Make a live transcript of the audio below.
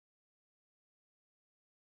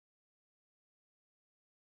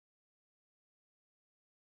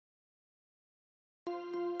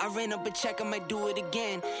I ran up a check, I might do it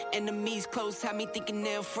again. Enemies close, had me thinking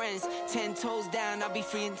they're friends. 10 toes down, I'll be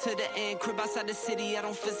free until the end. Crib outside the city, I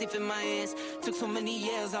don't feel safe in my hands. Took so many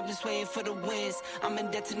years, I'm just waiting for the wins. I'm in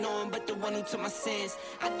debt to no one but the one who took my sins.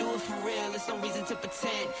 I do it for real, there's no reason to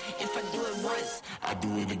pretend. If I do it once, I do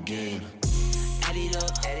it again. Add it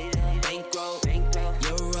up, bankroll,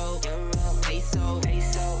 euro, peso,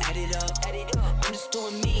 add it up. I'm just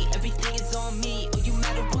doing me, everything is on me. Oh, you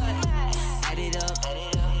matter what? Add it up,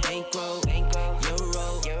 bankroll,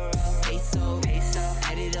 euro, peso,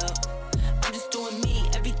 add it up. I'm just doing me,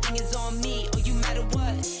 everything is on me. Oh, you matter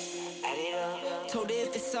what? Add it up. Told her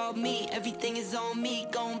if it's all me, everything is on me.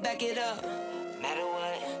 Gon' back it up. Matter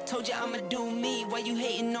what? Told you I'ma do me. Why you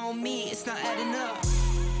hating on me? It's not adding up.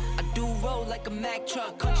 I do roll like a Mack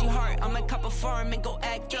truck. Country heart, I might cop a farm and go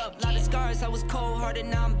act up. Lot of scars, I was cold-hearted,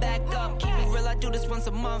 now I'm back up. Keep it real, I do this once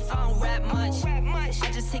a month, I don't rap much.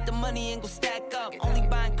 I just take the money and go stack up. Only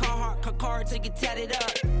buying car cards to get tatted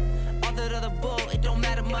up. All that other bull, it don't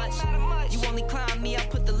matter much. You only climb me, I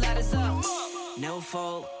put the ladders up. No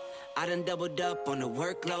fault, I done doubled up on the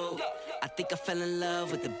workload. I think I fell in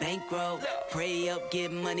love with the bankroll. Pray up,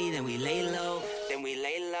 get money, then we lay low.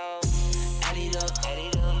 Add it up,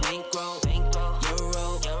 bankroll,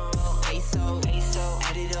 euro, peso,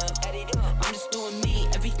 add it up. I'm just doing me,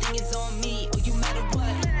 everything is on me. Oh, you matter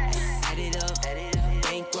what? Add it up,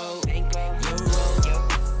 bankroll, euro.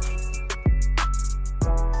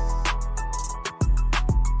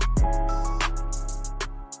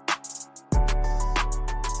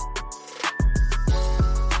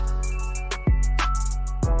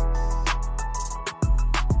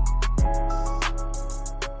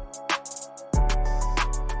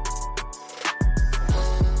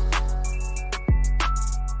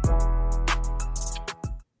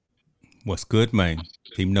 What's good, man?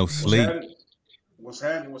 Team No Sleep. What's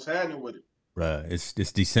happening with it? Right, it's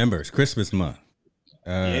December. It's Christmas month.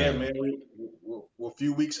 Yeah, man. We're a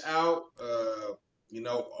few weeks out.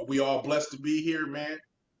 We all blessed to be here, man.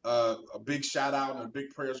 A big shout out and a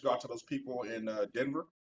big prayers go out to those people in Denver.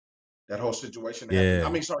 That whole situation. Yeah. I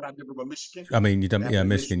mean, sorry, not Denver, but Michigan. I mean,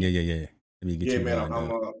 Michigan. Yeah. Let me get Yeah, you man.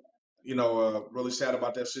 lined up. I'm really sad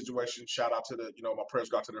about that situation. Shout out to my prayers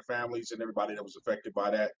go out to their families and everybody that was affected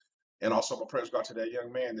by that. And also my prayers go out to that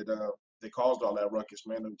young man that caused all that ruckus,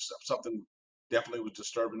 man. And something definitely was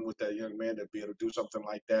disturbing with that young man to be able to do something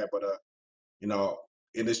like that. But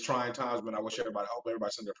in this trying times, man, I hope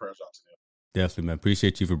everybody send their prayers out to them. Definitely, man.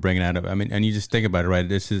 Appreciate you for bringing that up. I mean, and you just think about it, right?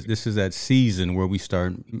 This is that season where we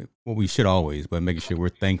start what we should always, but making sure we're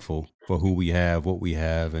thankful for who we have, what we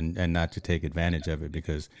have, and not to take advantage of it,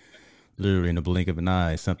 because literally in the blink of an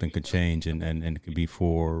eye, something could change and it could be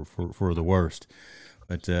for the worst.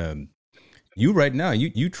 But you right now,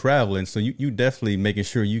 you traveling, so you definitely making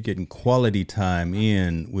sure you getting quality time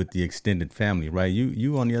in with the extended family, right?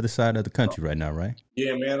 You on the other side of the country right now, right?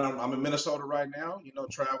 Yeah, man. I'm in Minnesota right now.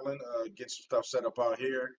 Traveling, getting some stuff set up out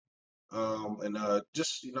here, and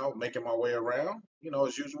just making my way around.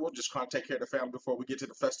 As usual, just trying to take care of the family before we get to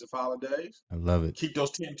the festive holidays. I love it. Keep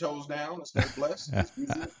those 10 toes down and stay blessed. As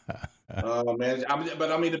usual. Man.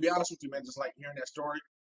 But I mean, to be honest with you, man, just like hearing that story.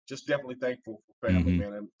 Just definitely thankful for family,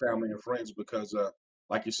 man, and family and friends, because,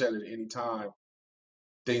 like you said, at any time,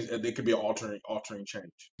 they could be an altering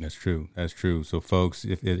change. That's true. So, folks,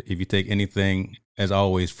 if you take anything, as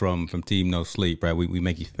always, from Team No Sleep, right, we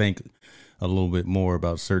make you think a little bit more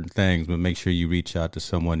about certain things, but make sure you reach out to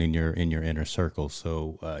someone in your inner circle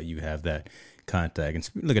so you have that contact. And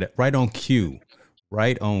look at that, right on cue.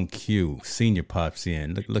 Senior pops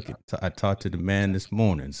in. I talked to the man this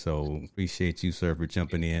morning, so appreciate you, sir, for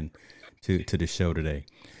jumping in to the show today.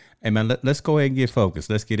 Hey, man, let's go ahead and get focused.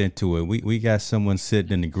 Let's get into it. We got someone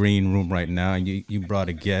sitting in the green room right now. You brought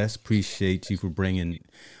a guest. Appreciate you for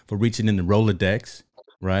reaching in the Rolodex,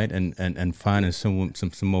 right, and finding some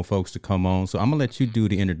more folks to come on. So I'm gonna let you do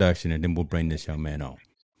the introduction, and then we'll bring this young man on.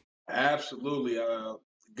 Absolutely,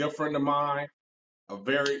 good friend of mine. A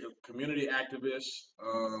very community activist.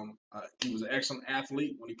 He was an excellent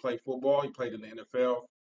athlete when he played football. He played in the NFL.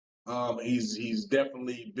 He's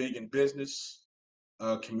definitely big in business,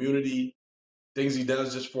 community things he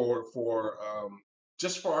does just for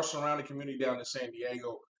our surrounding community down in San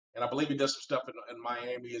Diego. And I believe he does some stuff in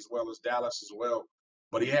Miami as well as Dallas as well.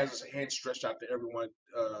 But he has his hand stretched out to everyone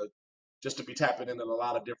just to be tapping into a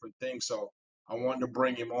lot of different things. So I wanted to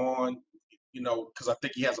bring him on. Because I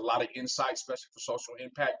think he has a lot of insight, especially for social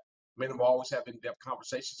impact. Men have always had in-depth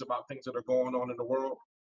conversations about things that are going on in the world,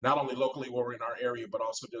 not only locally where we're in our area, but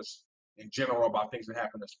also just in general about things that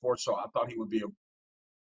happen in sports. So I thought he would be a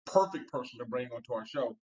perfect person to bring onto our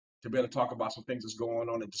show to be able to talk about some things that's going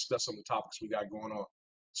on and discuss some of the topics we got going on.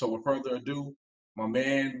 So with further ado, my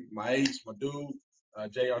man, my ace, my dude,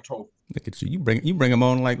 J.R. Tolver. Look at you. You bring him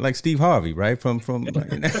on like Steve Harvey, right? From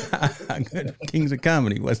Kings of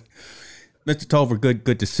Comedy. Was Mr. Tolver,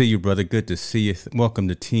 good to see you, brother. Good to see you. Welcome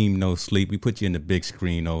to Team No Sleep. We put you in the big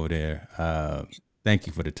screen over there. Thank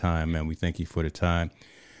you for the time, man. We thank you for the time.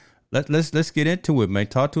 Let's get into it, man.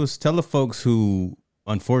 Talk to us. Tell the folks who,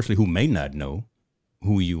 unfortunately, who may not know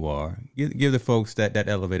who you are. Give the folks that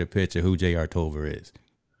elevator pitch of who J.R. Tolver is.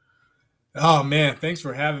 Oh man, thanks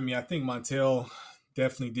for having me. I think Montel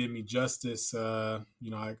definitely did me justice. I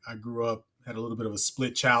grew up, had a little bit of a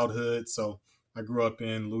split childhood. So I grew up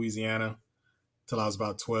in Louisiana till I was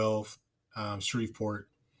about 12, Shreveport.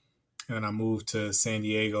 And then I moved to San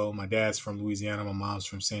Diego. My dad's from Louisiana. My mom's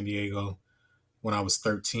from San Diego when I was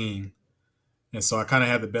 13. And so I kind of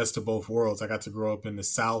had the best of both worlds. I got to grow up in the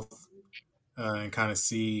South and kind of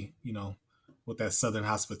see, what that Southern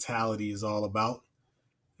hospitality is all about.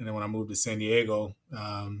 And then when I moved to San Diego,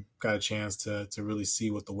 got a chance to really see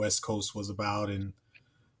what the West Coast was about and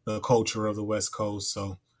the culture of the West Coast.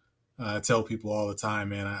 So I tell people all the time,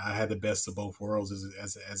 man, I had the best of both worlds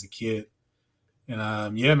as a kid. And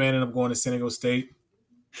man, ended up going to San Diego State,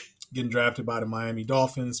 getting drafted by the Miami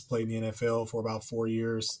Dolphins, played in the NFL for about 4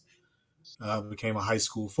 years, became a high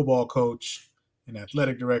school football coach and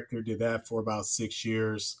athletic director, did that for about 6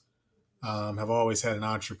 years. Have always had an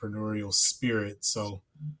entrepreneurial spirit. So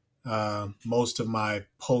most of my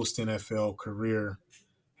post NFL career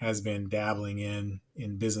has been dabbling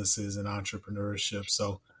in businesses and entrepreneurship.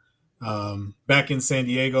 So back in San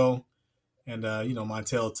Diego, and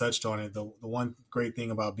Montel touched on it. The one great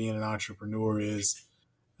thing about being an entrepreneur is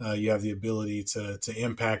you have the ability to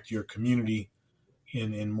impact your community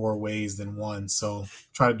in more ways than one. So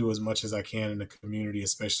try to do as much as I can in the community,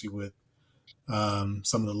 especially with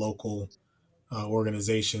some of the local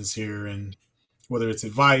organizations here, and whether it's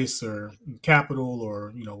advice or capital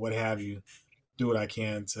or what have you, do what I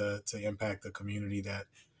can to impact the community that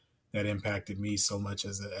impacted me so much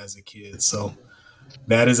as a kid. So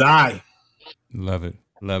that is I. Love it,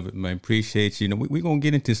 man. Appreciate you. We're gonna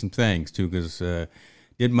get into some things too, because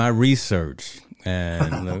did my research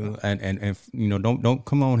and don't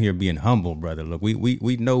come on here being humble, brother. Look,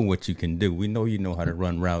 we know what you can do. We know you know how to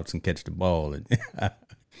run routes and catch the ball and.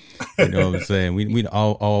 You know what I'm saying? We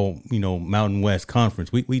all Mountain West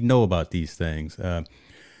Conference. We know about these things.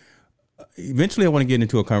 Eventually, I want to get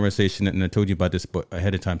into a conversation, and I told you about this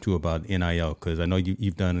ahead of time too, about NIL, because I know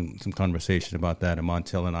you've done some conversation about that, and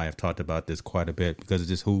Montel and I have talked about this quite a bit because of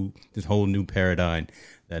this whole new paradigm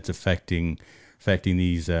that's affecting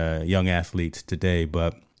these young athletes today.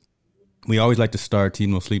 But we always like to start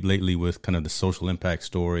Team No Sleep lately with kind of the social impact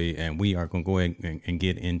story, and we are going to go ahead and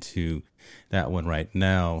get into that one right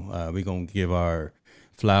now. We're going to give our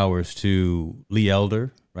flowers to Lee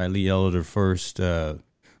Elder, right? Lee Elder, first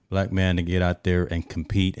Black man to get out there and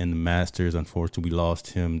compete in the Masters. Unfortunately, we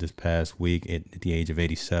lost him this past week at the age of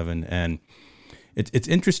 87. And it's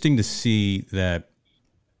interesting to see that,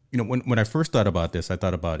 when I first thought about this, I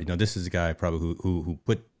thought about, this is a guy probably who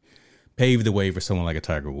paved the way for someone like a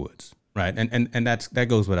Tiger Woods. Right. And that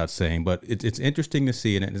goes without saying, but it's interesting to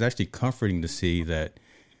see, and it's actually comforting to see that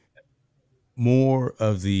more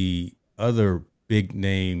of the other big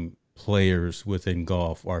name players within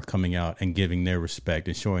golf are coming out and giving their respect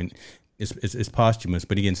and showing it's posthumous,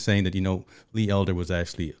 but again, saying that, Lee Elder was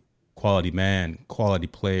actually a quality man, quality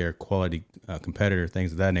player, quality competitor,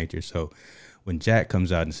 things of that nature. So when Jack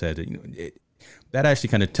comes out and says that, that actually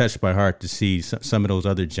kind of touched my heart to see some of those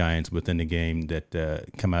other giants within the game that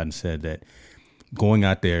come out and said that going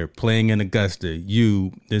out there, playing in Augusta,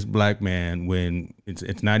 this black man, when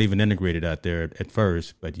it's not even integrated out there at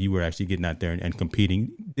first, but you were actually getting out there and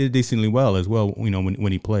competing, did decently well as well,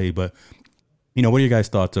 when he played. But, what are your guys'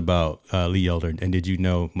 thoughts about Lee Elder, and did you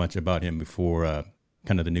know much about him before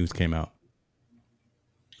kind of the news came out?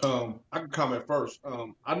 I can comment first.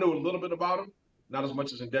 I knew a little bit about him, not as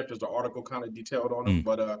much as in depth as the article kind of detailed on him,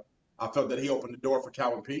 but I felt that he opened the door for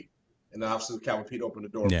Calvin Pete, and obviously Calvin Pete opened the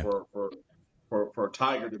door for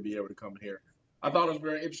Tiger to be able to come here. I thought it was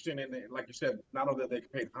very interesting, and like you said, not only that they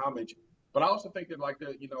paid homage, but I also think that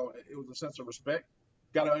it was a sense of respect.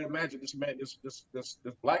 Got to imagine this man, this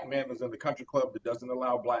black man was in the country club that doesn't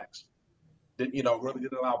allow blacks, that really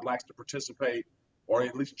didn't allow blacks to participate or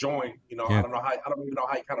at least join. Yeah. I don't even know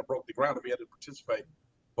how he kind of broke the ground to be able to participate,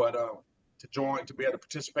 but to be able to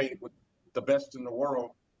participate with the best in the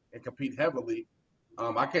world and compete heavily.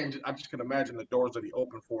 I just can imagine the doors that he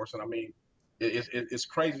opened for us. And I mean, it's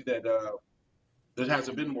crazy that there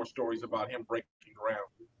hasn't been more stories about him breaking ground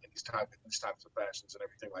in these types of fashions and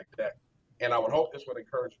everything like that. And I would hope this would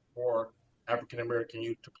encourage more African American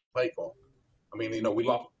youth to play golf. I mean,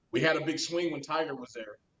 we had a big swing when Tiger was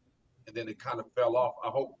there, and then it kind of fell off. I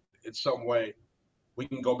hope in some way we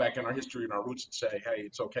can go back in our history and our roots and say, hey,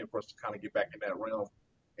 it's okay for us to kind of get back in that realm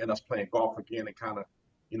and us playing golf again and kind of,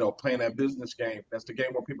 playing that business game. That's the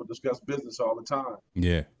game where people discuss business all the time.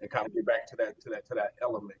 Yeah. And kind of get back to that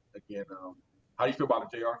element again. How do you feel about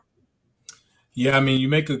it, JR? Yeah, I mean, you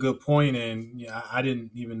make a good point, and yeah, I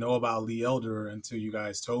didn't even know about Lee Elder until you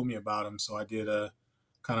guys told me about him. So I did a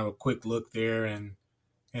kind of a quick look there, and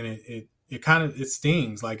it kind of it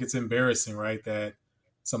stings. Like, it's embarrassing, right? That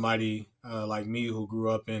somebody like me who grew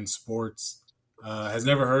up in sports has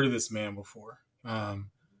never heard of this man before.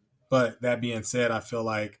 But that being said, I feel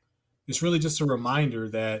like it's really just a reminder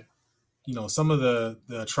that some of the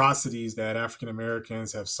atrocities that African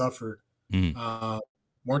Americans have suffered Mm.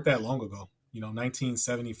 weren't that long ago.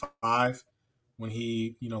 1975 when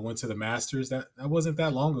he went to the Masters, that wasn't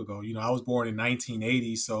that long ago. I was born in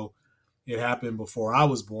 1980, so it happened before I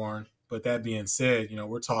was born. But that being said,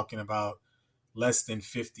 we're talking about less than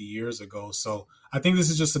 50 years ago. So I think this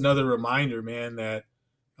is just another reminder, man, that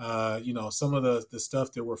some of the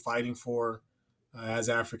stuff that we're fighting for as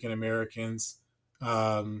African Americans,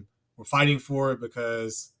 we're fighting for it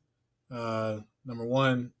because number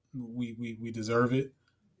one, we deserve it.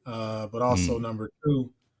 But also number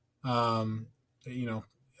two,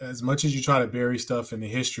 as much as you try to bury stuff in the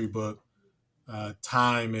history book,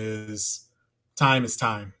 time is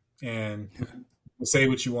time. And say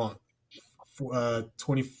what you want.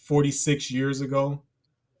 46 years ago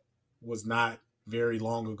was not very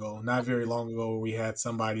long ago. Not very long ago, we had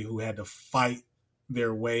somebody who had to fight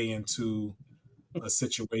their way into a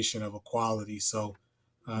situation of equality. So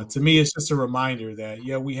to me, it's just a reminder that,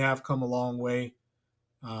 yeah, we have come a long way,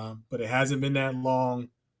 but it hasn't been that long.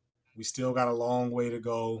 We still got a long way to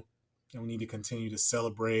go, and we need to continue to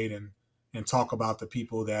celebrate and talk about the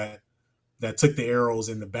people that took the arrows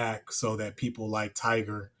in the back so that people like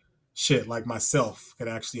Tiger, like myself, could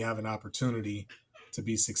actually have an opportunity to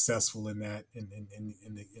be successful in that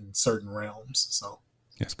in certain realms. So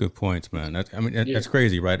that's good points, man. That's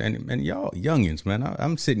crazy, right? And y'all youngins, man.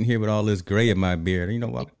 I'm sitting here with all this gray in my beard.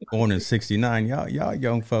 I'm born in '69. Y'all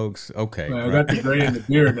young folks. Okay, man, right? I got the gray in the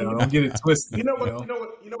beard now. Don't get it twisted. You know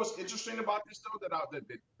what's interesting about this though?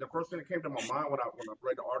 The first thing that came to my mind when I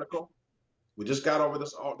read the article, we just got over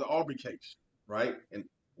the Aubrey case, right? And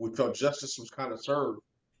we felt justice was kind of served,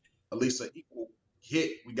 at least an equal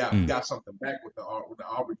hit. We got something back with the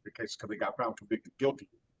Aubrey case because they got found convicted guilty,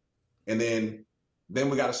 and then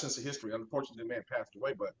we got a sense of history. Unfortunately, the man passed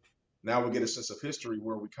away, but now we get a sense of history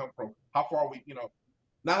where we come from, how far we,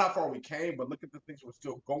 not how far we came, but look at the things we're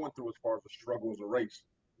still going through as far as the struggle as a race,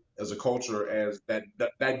 as a culture, as that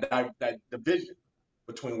division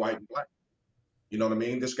between white and black. You know what I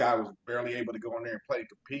mean? This guy was barely able to go in there and play and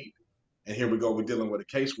compete. And here we go, we're dealing with a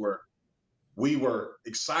case where we were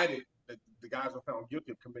excited that the guys were found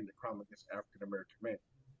guilty of committing a crime against African American men,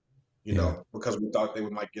 because we thought they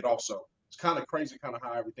might get off. So it's kind of crazy kind of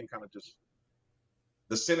how everything kind of just,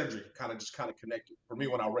 the synergy kind of connected for me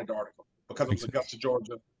when I read the article, because it was Augusta,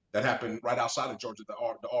 Georgia, that happened right outside of Georgia, the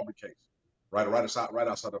Aubrey case, right outside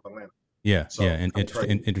of Atlanta. Yeah, So, yeah, and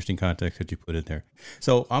interesting context that you put in there.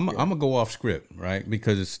 So I'm gonna go off script, right?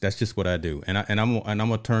 Because that's just what I do, and I'm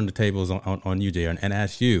gonna turn the tables on you, JR, and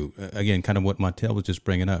ask you again, kind of what Montel was just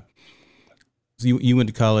bringing up. So you went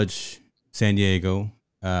to college, San Diego.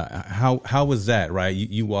 How was that, right?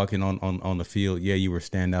 You walking on the field. Yeah, you were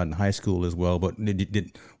standing out in high school as well, but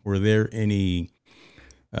were there any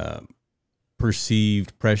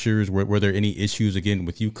perceived pressures? Were there any issues again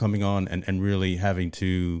with you coming on and really having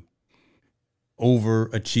to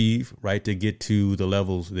overachieve, right, to get to the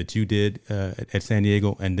levels that you did at San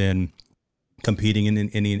Diego, and then competing in the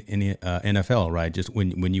NFL, right? Just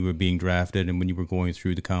when you were being drafted and when you were going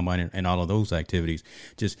through the combine and all of those activities,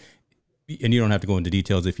 and you don't have to go into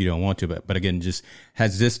details if you don't want to, but again, just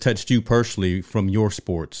has this touched you personally from your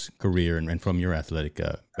sports career and from your athletic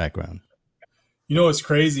background? It's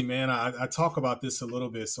crazy, man. I talk about this a little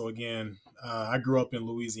bit. So again, I grew up in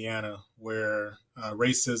Louisiana where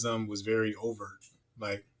racism was very overt.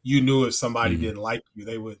 Like, you knew if somebody didn't like you,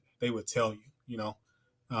 they would tell you.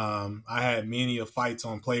 I had many fights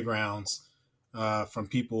on playgrounds from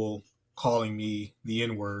people calling me the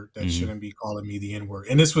N-word that shouldn't be calling me the N-word.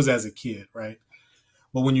 And this was as a kid, right?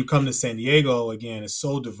 But when you come to San Diego, again, it's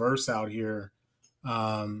so diverse out here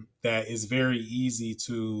that it's very easy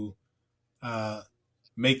to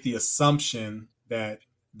make the assumption that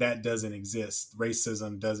doesn't exist.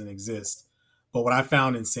 Racism doesn't exist. But what I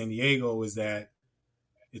found in San Diego is that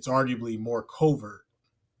it's arguably more covert.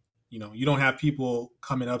 You don't have people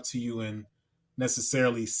coming up to you and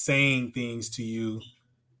necessarily saying things to you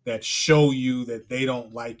that show you that they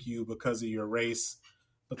don't like you because of your race,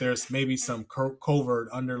 but there's maybe some covert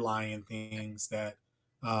underlying things that,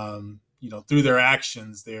 through their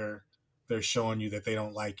actions, they're showing you that they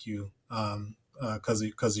don't like you because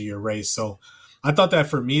of your race. So I thought that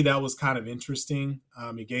for me, that was kind of interesting.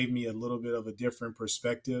 It gave me a little bit of a different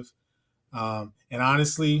perspective. And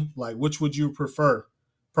honestly, like, which would you prefer?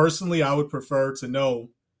 Personally, I would prefer to know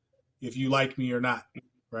if you like me or not,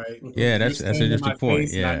 right? Yeah, If you're that's an saying in interesting my point.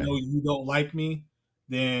 face and I Yeah. know you don't like me,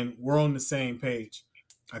 then we're on the same page.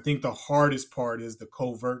 I think the hardest part is the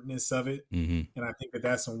covertness of it. Mm-hmm. And I think that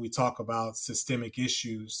that's when we talk about systemic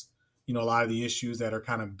issues, a lot of the issues that are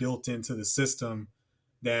kind of built into the system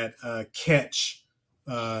that catch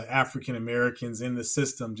African Americans in the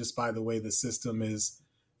system just by the way the system is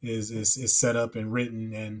set up and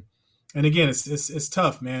written. And again, it's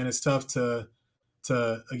tough, man. It's tough to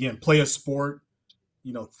again play a sport,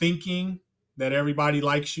 thinking that everybody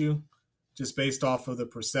likes you just based off of the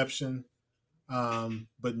perception,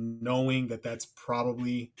 but knowing that that's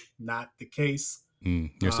probably not the case.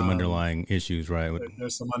 There's some underlying issues, right?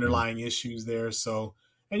 There's some underlying issues there. So,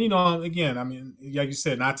 and again, I mean, like you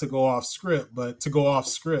said, not to go off script, but to go off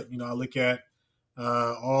script, I look at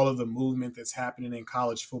all of the movement that's happening in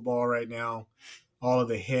college football right now, all of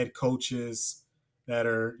the head coaches that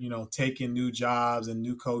are, taking new jobs and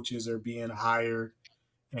new coaches are being hired.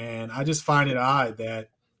 And I just find it odd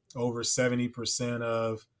that over 70%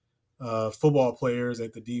 of football players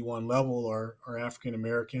at the D1 level are African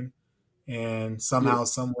American. And somehow,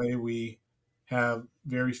 some way, we have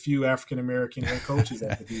very few African American head coaches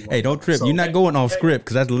at the D1 Hey, don't level. trip. So, You're not going off script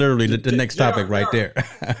because that's literally the next topic right there.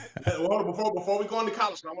 Well, before we go into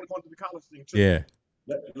college, I want to go into the college thing too. Yeah.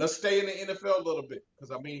 Let's stay in the NFL a little bit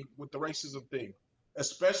because I mean, with the racism thing,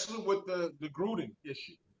 especially with the Gruden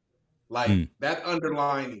issue, like that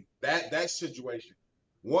underlining that situation.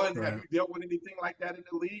 One, have you dealt with anything like that in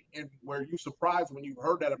the league, and were you surprised when you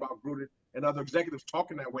heard that about Gruden and other executives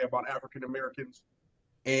talking that way about African Americans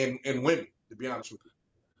and women? To be honest with you.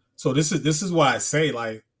 So this is why I say,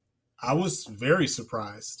 like, I was very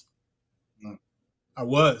surprised. I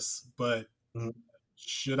was, but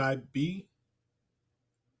should I be?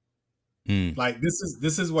 Like, this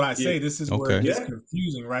is what I say. This is where it gets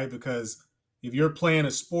confusing, right? Because if you're playing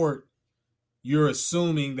a sport, you're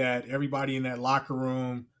assuming that everybody in that locker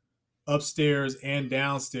room, upstairs and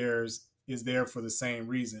downstairs, is there for the same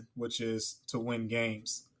reason, which is to win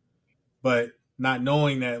games. But not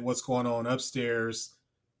knowing that what's going on upstairs,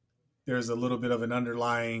 there's a little bit of an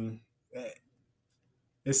underlying.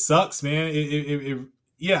 It sucks, man.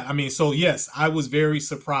 Yeah. I mean, so yes, I was very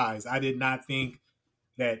surprised. I did not think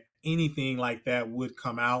that anything like that would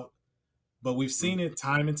come out, but we've seen it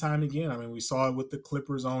time and time again. I mean, we saw it with the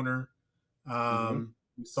Clippers owner.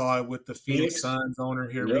 We saw it with the Phoenix Suns owner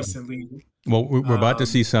here recently. Well, we're about to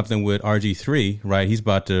see something with RG3, right? He's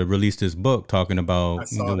about to release this book talking about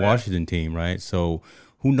the Washington team, right? So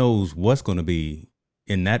who knows what's going to be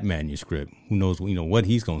in that manuscript? Who knows, what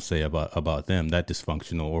he's going to say about them, that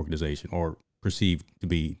dysfunctional organization or perceived to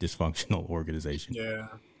be dysfunctional organization. Yeah.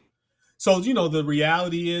 So, the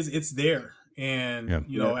reality is it's there. And,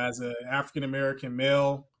 as an African-American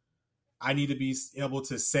male, I need to be able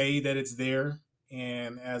to say that it's there.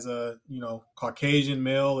 And as a, Caucasian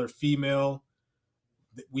male or female,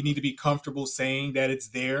 we need to be comfortable saying that it's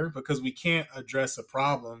there because we can't address a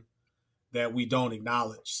problem that we don't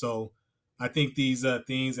acknowledge. So I think these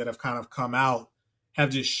things that have kind of come out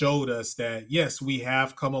have just showed us that, yes, we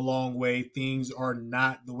have come a long way. Things are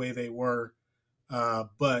not the way they were,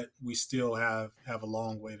 but we still have a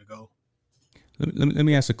long way to go. Let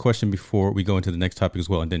me ask a question before we go into the next topic as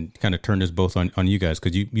well, and then kind of turn this both on you guys,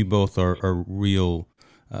 because you both are real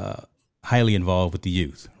highly involved with the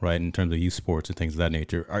youth, right, in terms of youth sports and things of that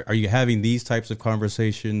nature. Are you having these types of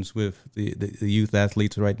conversations with the youth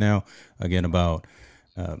athletes right now, again, about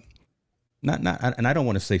not and I don't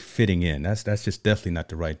want to say fitting in. That's just definitely not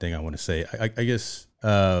the right thing I want to say. I guess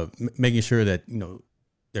making sure that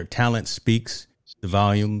their talent speaks the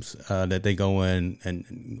volumes, that they go in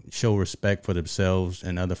and show respect for themselves,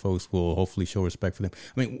 and other folks will hopefully show respect for them.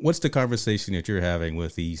 I mean, what's the conversation that you're having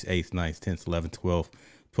with these 8th, 9th, 10th, 11th,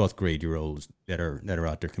 12th grade year olds that are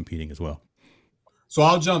out there competing as well? So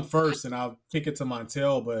I'll jump first and I'll kick it to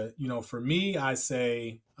Montel. But, for me, I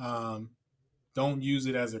say don't use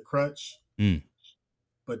it as a crutch,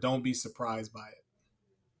 but don't be surprised by it.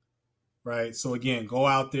 Right. So, again, go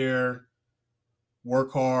out there,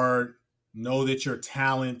 work hard. Know that your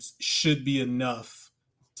talents should be enough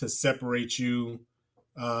to separate you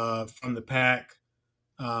from the pack.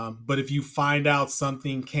 But if you find out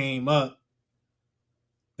something came up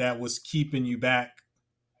that was keeping you back,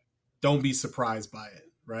 don't be surprised by it,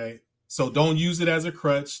 right? So don't use it as a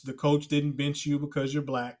crutch. The coach didn't bench you because you're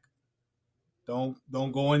black. Don't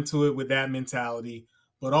go into it with that mentality.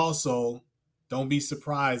 But also, don't be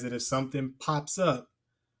surprised that if something pops up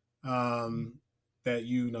that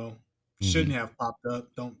shouldn't have popped up,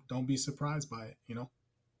 don't be surprised by it.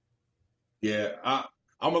 Yeah,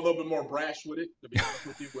 I'm a little bit more brash with it, to be honest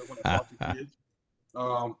with you, when I talk to kids.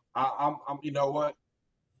 I'm you know what?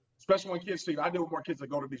 Especially when kids see, I deal with more kids that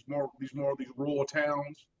go to these rural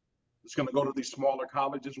towns. It's going to go to these smaller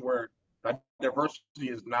colleges where that diversity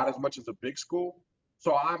is not as much as a big school.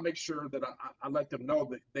 So I make sure that I let them know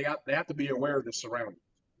that they have to be aware of the surroundings,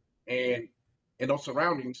 and in those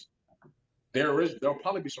surroundings, there'll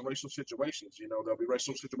probably be some racial situations. There'll be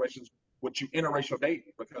racial situations with you interracial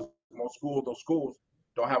dating, because those schools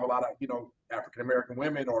don't have a lot of African American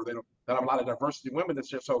women, or they don't have a lot of diversity women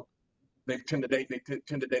that's there. So they tend to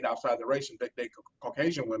date outside the race and date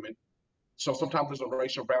Caucasian women. So sometimes there's a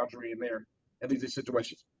racial boundary in there in these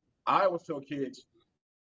situations. I always tell kids,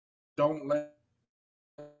 don't let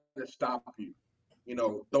it stop you.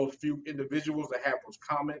 Those few individuals that have those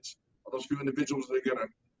comments, or those few individuals that are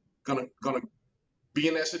gonna be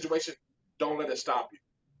in that situation, don't let it stop you.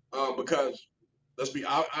 Because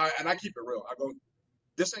I keep it real. I go,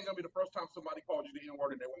 this ain't gonna be the first time somebody called you the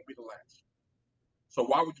N-word, and it won't be the last. So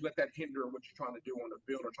why would you let that hinder what you're trying to do on the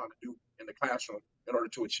field or trying to do in the classroom in order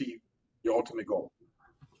to achieve your ultimate goal?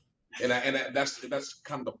 And that's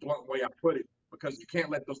kind of the blunt way I put it, because you can't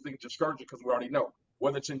let those things discourage you, because we already know,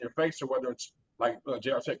 whether it's in your face or whether it's like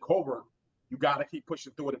JR said, covert, you got to keep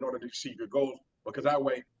pushing through it in order to achieve your goals, because that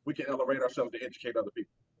way we can elevate ourselves to educate other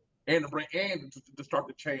people and to start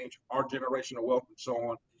to change our generational wealth and so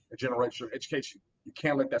on, and generational education. You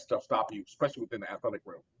can't let that stuff stop you, especially within the athletic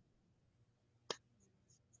realm.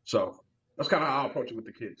 So that's kind of how I approach it with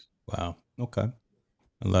the kids. Wow. Okay.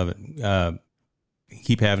 I love it.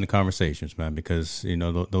 Keep having the conversations, man, because,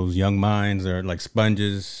 those young minds are like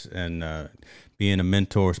sponges, and being a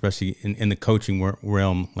mentor, especially in the coaching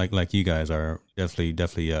realm, like you guys are,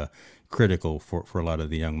 definitely critical for a lot of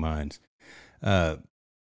the young minds.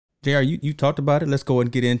 JR, you talked about it. Let's go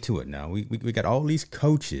and get into it now. We got all these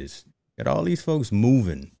coaches, got all these folks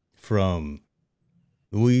moving from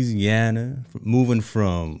Louisiana, moving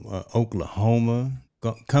from Oklahoma,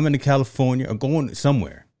 coming to California, or going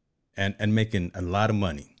somewhere and making a lot of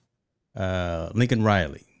money. Lincoln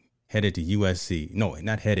Riley headed to USC. No,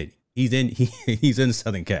 not headed. He's in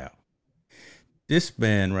Southern Cal. This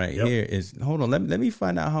man right here is. Hold on. Let me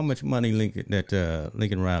find out how much money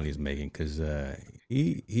Lincoln Riley is making, because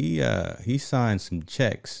he signed some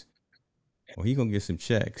checks. Well, he gonna get some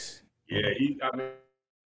checks. Yeah,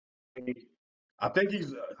 I think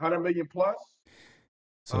he's 100 million plus.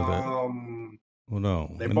 So hold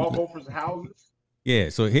on. They bought both his houses. Yeah,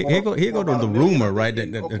 so here go to the rumor, right?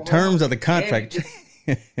 The terms of the contract.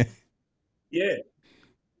 Yeah.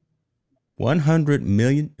 $110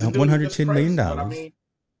 million. I mean,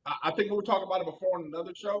 I think we were talking about it before on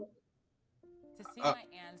another show.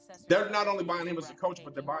 They're not only buying him as a coach,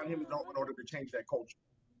 but they're buying him in order to change that culture.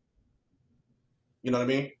 You know what I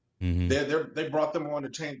mean? Mm-hmm. They brought them on to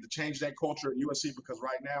change that culture at USC, because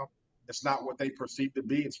right now it's not what they perceive to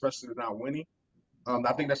be, especially they're not winning.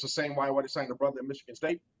 I think that's the same why they signed their brother at Michigan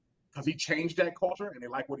State, because he changed that culture and they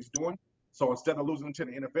like what he's doing. So instead of losing him to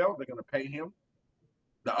the NFL, they're going to pay him.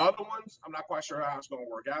 The other ones, I'm not quite sure how it's going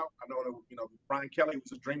to work out. I know that Brian Kelly,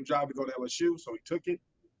 was his dream job to go to LSU, so he took it.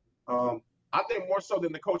 I think more so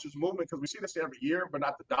than the coaches' movement, because we see this every year, but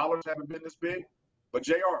not the dollars haven't been this big. But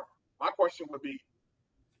JR, my question would be,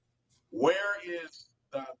 where is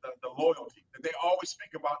the loyalty that they always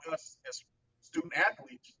speak about us as student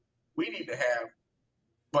athletes? We need to have,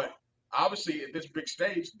 but obviously at this big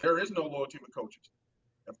stage, there is no loyalty with coaches.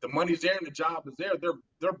 If the money's there and the job is there,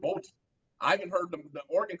 they're bolting. I even heard the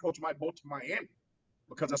Oregon coach might bolt to Miami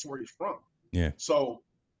because that's where he's from. Yeah. So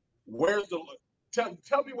where's the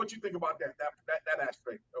tell me what you think about that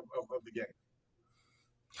aspect of the game.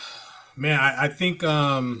 Man, I think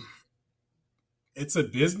it's a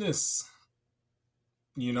business,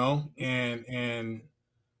 and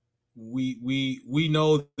we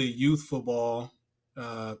know the youth football,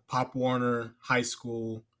 Pop Warner High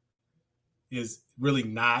School, is really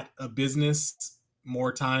not a business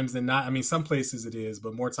more times than not. I mean, some places it is,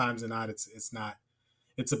 but more times than not, it's not.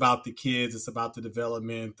 It's about the kids. It's about the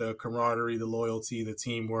development, the camaraderie, the loyalty, the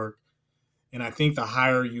teamwork. And I think the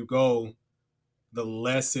higher you go, the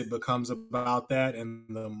less it becomes about that, and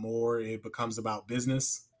the more it becomes about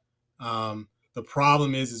business. The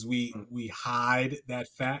problem is we hide that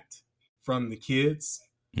fact from the kids.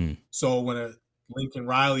 So when Lincoln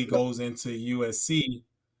Riley goes into USC,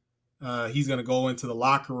 he's going to go into the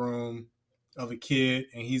locker room of a kid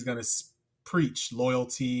and he's going to preach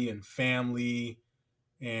loyalty and family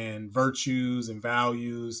and virtues and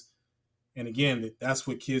values. And again, that's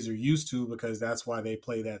what kids are used to because that's why they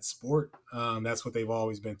play that sport. That's what they've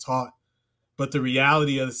always been taught. But the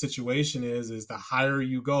reality of the situation is the higher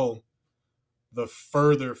you go, the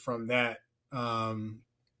further from that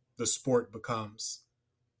the sport becomes.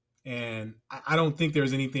 And I don't think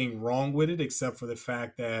there's anything wrong with it except for the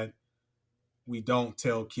fact that we don't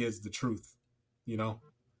tell kids the truth. You know,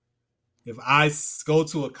 if I go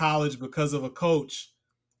to a college because of a coach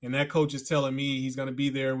and that coach is telling me he's going to be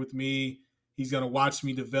there with me, he's going to watch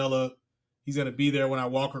me develop, he's going to be there when I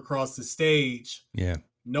walk across the stage,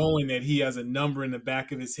 knowing that he has a number in the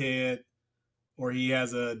back of his head or he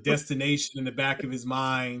has a destination in the back of his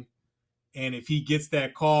mind. And if he gets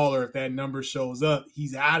that call or if that number shows up,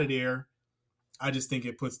 he's out of there. I just think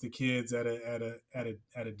it puts the kids at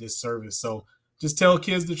a disservice. So just tell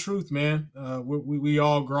kids the truth, man. We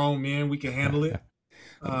all grown men. We can handle it.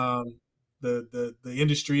 The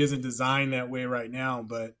industry isn't designed that way right now,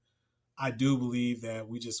 but I do believe that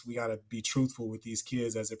we got to be truthful with these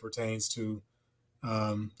kids as it pertains to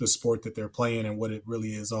the sport that they're playing and what it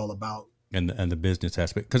really is all about. And the business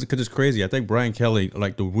aspect, because it's crazy. I think Brian Kelly,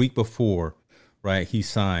 like the week before, right, he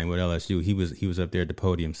signed with LSU. He was up there at the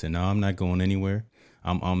podium saying, "No, I'm not going anywhere.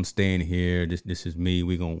 I'm staying here. This is me.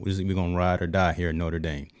 We gonna ride or die here at Notre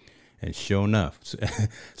Dame." And sure enough, as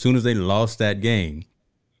soon as they lost that game,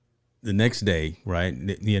 the next day, right,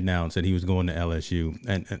 he announced that he was going to LSU.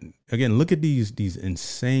 And again, look at these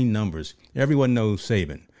insane numbers. Everyone knows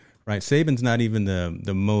Saban, right? Saban's not even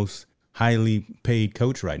the most highly paid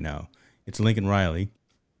coach right now. It's Lincoln Riley,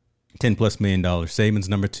 $10+ million. Saban's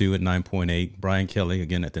number 2 at 9.8. Brian Kelly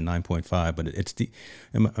again at the 9.5. But it's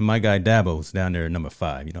and my guy Dabo's down there at number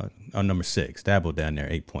 5. You know, on number 6. Dabo down there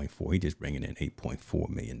 8.4. He just bringing in $8.4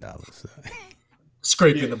 million.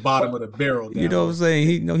 Scraping the bottom of the barrel. You know what I'm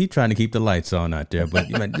saying? He trying to keep the lights on out there. But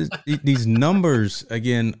these numbers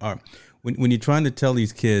again are when you're trying to tell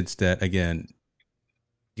these kids that again.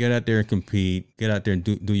 Get out there and compete. Get out there and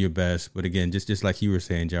do your best. But again, just like you were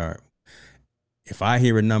saying, Jar, if I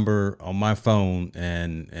hear a number on my phone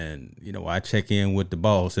and you know I check in with the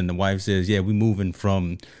boss and the wife says, "Yeah, we moving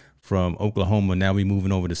from Oklahoma now, we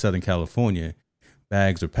moving over to Southern California.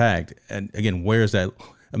 Bags are packed." And again, where's that?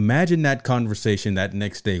 Imagine that conversation that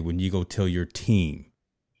next day when you go tell your team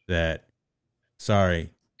that, "Sorry,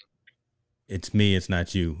 it's me, it's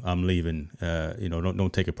not you. I'm leaving. You know,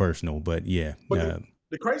 don't take it personal." But yeah.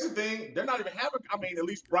 The crazy thing, they're not even having. I mean, at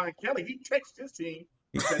least Brian Kelly, he texts his team.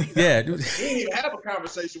 He didn't even have a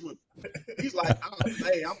conversation with him. He's like, "Oh,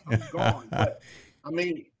 hey, I'm gone." But I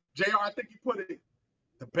mean, JR, I think you put it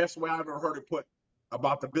the best way I've ever heard it put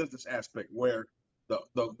about the business aspect, where the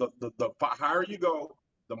higher you go,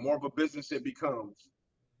 the more of a business it becomes.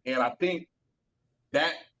 And I think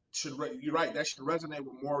that you're right, that should resonate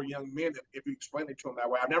with more young men if you explain it to them that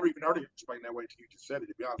way. I've never even heard it explained that way until you just said it,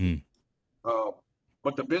 to be honest.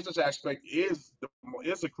 But the business aspect is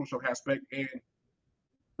a crucial aspect. And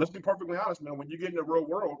let's be perfectly honest, man, when you get in the real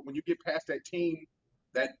world, when you get past that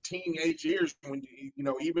teenage years, when you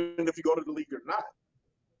know, even if you go to the league or not,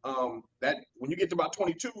 that when you get to about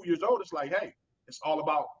 22 years old, it's like, hey, it's all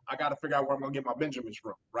about, I got to figure out where I'm going to get my Benjamins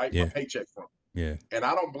from, right? Yeah. My paycheck from. Yeah. And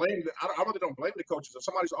I don't blame I really don't blame the coaches. If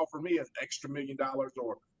somebody's offering me an extra $1 million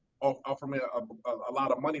or offer me a lot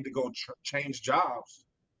of money to go change jobs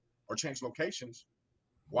or change locations,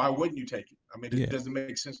 why wouldn't you take it? I mean, it doesn't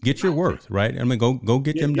make sense. Get your worth, right? I mean, go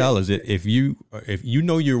get them dollars. If you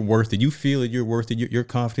know you're worth it, you feel that you're worth it, you're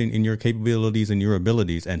confident in your capabilities and your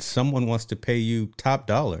abilities, and someone wants to pay you top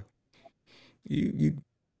dollar, and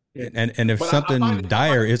if but something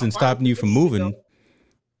dire isn't stopping you from moving.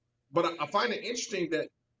 But I find it interesting that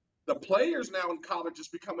the players now in college is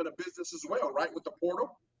becoming a business as well, right? With the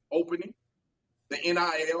portal opening, the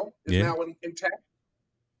NIL is now intact.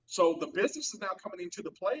 So the business is now coming into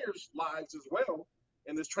the players' lives as well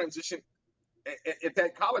in this transition at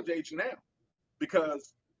that college age now,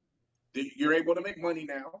 because you're able to make money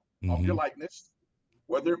now off your likeness,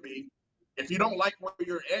 whether it be, if you don't like where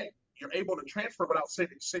you're at, you're able to transfer without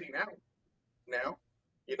sitting out. Now,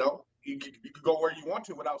 you know, you could go where you want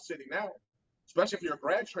to without sitting out, especially if you're a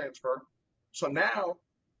grad transfer. So now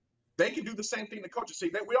they can do the same thing the coaches see.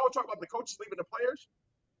 We always talk about the coaches leaving the players.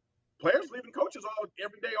 Players leaving coaches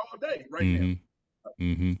every day, all day, right now.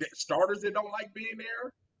 Starters that don't like being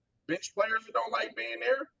there, bench players that don't like being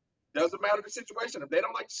there. Doesn't matter the situation. If they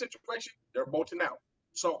don't like the situation, they're bolting out.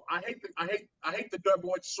 So I hate the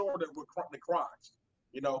double-edged sword that cries.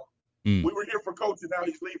 You know, We were here for coach, and now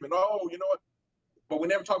he's leaving. Oh, you know what? But we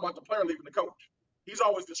never talk about the player leaving the coach. He's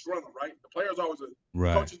always disgruntled, right? The player's always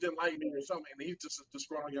coaches didn't like me or something, and he's just a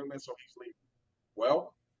disgruntled young man, so he's leaving.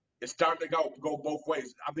 Well, it's starting to go both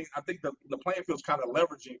ways. I think the playing field's kind of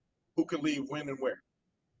leveraging who can leave when and where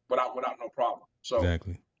without no problem. So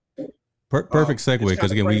exactly. Perfect segue,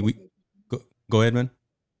 because again, we go ahead, man.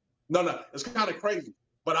 No, it's kind of crazy.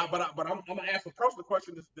 But I'm gonna ask a personal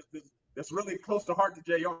question that's really close to heart to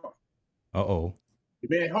JR. Uh-oh.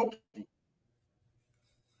 The man hoped.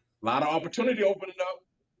 A lot of opportunity opening up,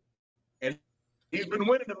 and he's been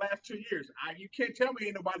winning the last 2 years. You can't tell me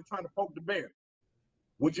ain't nobody trying to poke the bear.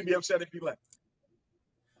 Would you be upset if he left?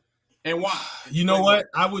 And why? You know what?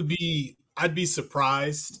 I'd be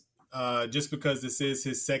surprised, just because this is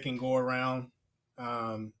his second go around.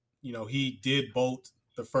 He did bolt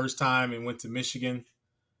the first time and went to Michigan.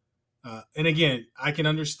 And again, I can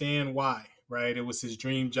understand why, right? It was his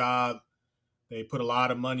dream job. They put a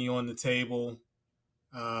lot of money on the table.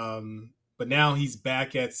 But now he's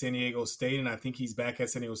back at San Diego State, and I think he's back at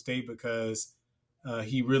San Diego State because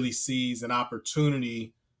he really sees an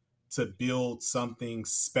opportunity to build something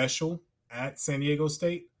special at San Diego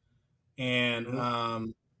State.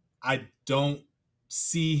 And I don't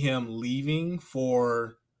see him leaving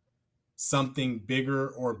for something bigger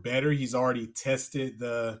or better. He's already tested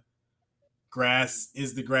the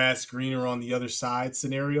the grass greener on the other side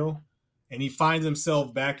scenario. And he finds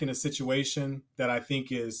himself back in a situation that I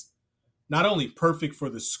think is not only perfect for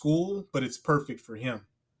the school, but it's perfect for him.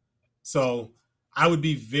 So I would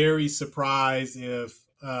be very surprised if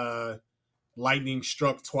lightning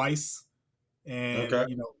struck twice and,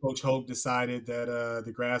 Coach Hope decided that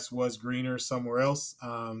the grass was greener somewhere else.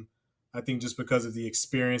 I think just because of the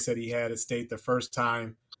experience that he had at State the first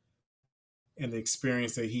time and the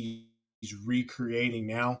experience that he's recreating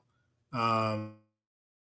now, I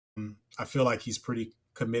feel like he's pretty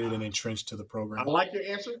committed and entrenched to the program. I like your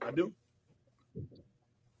answer. I do.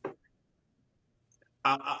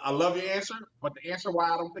 I love your answer, but the answer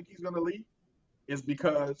why I don't think he's going to leave is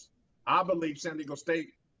because I believe San Diego State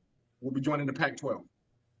will be joining the Pac-12.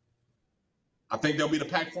 I think they'll be the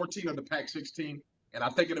Pac-14 or the Pac-16, and I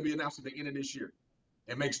think it'll be announced at the end of this year.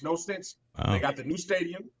 It makes no sense. Wow. They got the new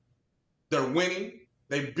stadium. They're winning.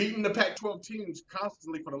 They've beaten the Pac-12 teams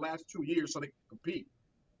constantly for the last 2 years so they can compete.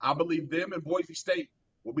 I believe them and Boise State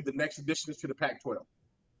will be the next additions to the Pac-12.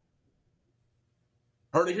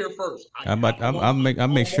 Heard it here first. I'll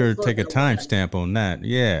make sure to take a timestamp on that.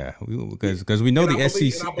 Yeah, because we know the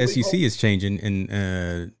SEC is changing in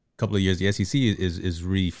a couple of years. The SEC is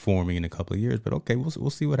reforming in a couple of years. But okay, we'll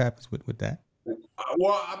see what happens with that.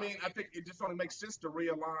 I think it just only makes sense to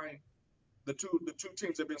realign the two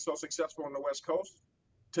teams that have been so successful on the West Coast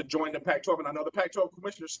to join the Pac-12. And I know the Pac-12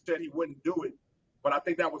 commissioner said he wouldn't do it, but I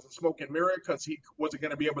think that was a smoke and mirror because he wasn't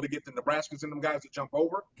going to be able to get the Nebraskas and them guys to jump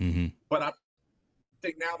over. Mm-hmm. But I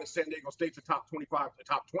think now that San Diego State's a top 25, the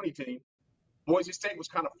top 20 team, Boise State was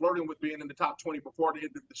kind of flirting with being in the top 20 before the end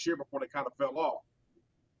of this year, before they kind of fell off.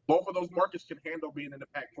 Both of those markets can handle being in the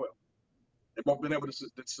Pac-12. They've both been able to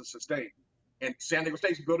sustain. And San Diego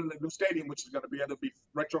State's building a new stadium, which is going to be able to be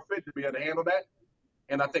retrofit to be able to handle that.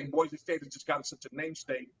 And I think Boise State has just got such a name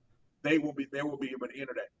state, they will be able to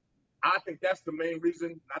enter that. I think that's the main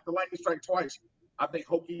reason, not the lightning strike twice. I think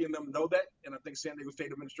Hokie and them know that, and I think San Diego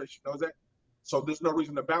State administration knows that. So there's no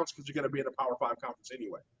reason to bounce because you're going to be in a Power 5 conference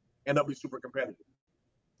anyway, and they'll be super competitive.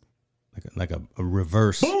 Like a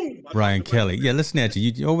reverse Brian Kelly. Yeah, listen at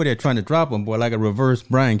you. You're over there trying to drop him, boy, like a reverse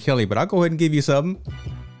Brian Kelly. But I'll go ahead and give you something.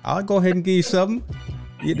 I'll give you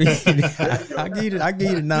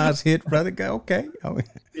the Nas hit, brother. Okay.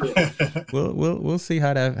 We'll see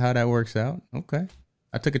how that works out. Okay.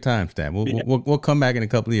 I took a timestamp. We'll come back in a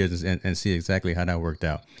couple of years and see exactly how that worked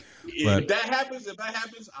out. But if that happens,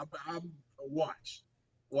 I'm watch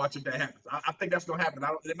if that happens. I think that's gonna happen.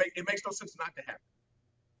 It makes no sense not to happen.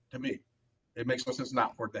 To me, it makes no sense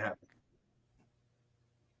not for it to happen.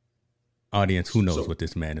 Audience, who knows what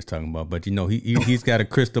this man is talking about? But he's got a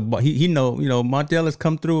crystal ball. He Martell has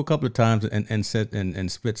come through a couple of times and said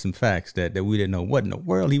and spit some facts that we didn't know what in the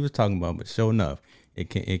world he was talking about. But sure enough,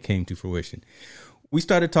 it came to fruition. We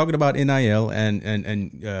started talking about NIL and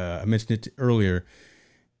I mentioned it earlier.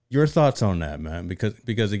 Your thoughts on that, man?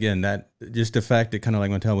 Because again, that just the fact that kind of like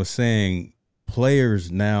Martell was saying,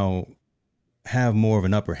 players now have more of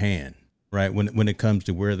an upper hand. Right, when it comes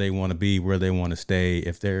to where they want to be, where they want to stay,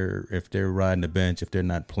 if they're riding the bench, if they're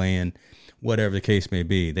not playing, whatever the case may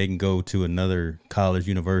be, they can go to another college,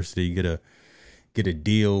 university, get a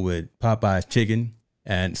deal with Popeye's Chicken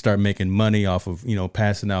and start making money off of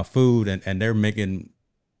passing out food, and they're making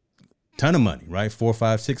ton of money, right? 4,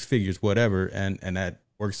 5, 6 figures, whatever, and that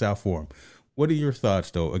works out for them. What are your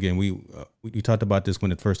thoughts, though? Again, we talked about this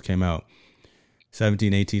when it first came out.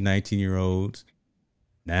 17, 18, 19-year-olds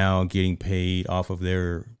now getting paid off of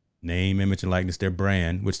their name, image, and likeness, their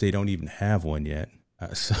brand, which they don't even have one yet.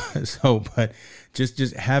 But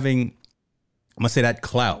just having, I'm gonna say, that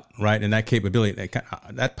clout, right, and that capability,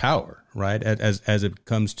 that power, right, as it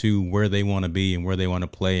comes to where they want to be and where they want to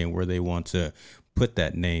play and where they want to put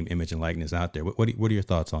that name, image, and likeness out there. What are your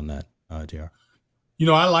thoughts on that, JR?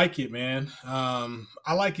 I like it, man.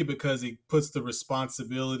 I like it because it puts the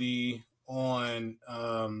responsibility on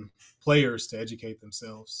players to educate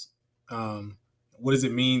themselves. What does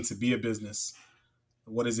it mean to be a business?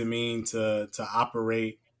 What does it mean to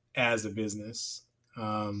operate as a business?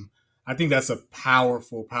 I think that's a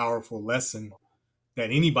powerful, powerful lesson that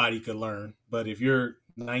anybody could learn. But if you're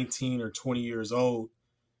 19 or 20 years old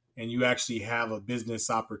and you actually have a business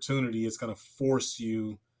opportunity, it's going to force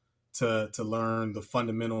you to learn the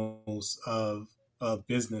fundamentals of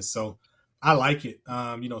business. So I like it.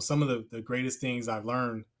 Some of the greatest things I've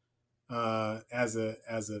learned as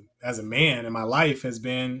a man in my life has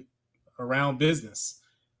been around business.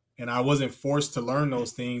 And I wasn't forced to learn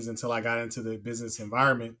those things until I got into the business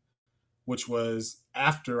environment, which was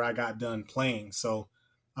after I got done playing. So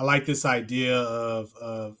I like this idea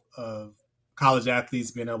of college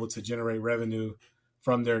athletes being able to generate revenue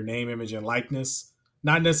from their name, image, and likeness.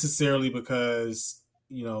 Not necessarily because,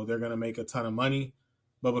 they're going to make a ton of money,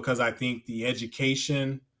 but because I think the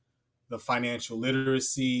education, the financial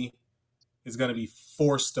literacy is going to be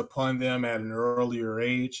forced upon them at an earlier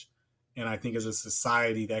age. And I think as a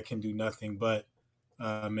society that can do nothing but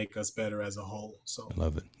make us better as a whole. So I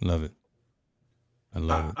love it. Love it. I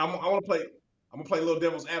love it. I'm gonna play a little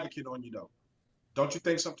devil's advocate on you though. Don't you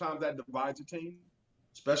think sometimes that divides a team,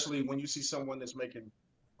 especially when you see someone that's making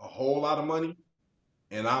a whole lot of money,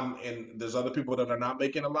 and there's other people that are not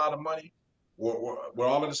making a lot of money. We're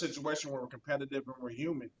all in a situation where we're competitive and we're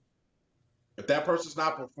human. If that person's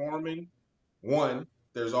not performing, one,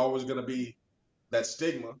 there's always going to be that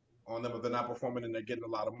stigma on them if they're not performing and they're getting a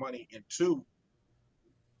lot of money. And two,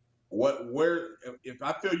 if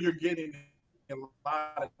I feel you're getting a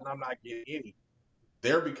lot and I'm not getting any,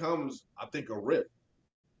 there becomes, I think, a rift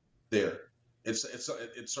there. It's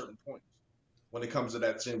certain points when it comes to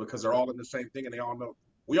that team because they're all in the same thing and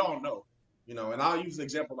we all know, and I'll use an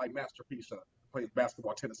example like Masterpiece, plays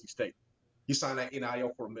basketball at Tennessee State. He signed that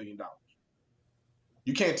NIL for $1 million.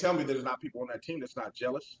 You can't tell me there's not people on that team that's not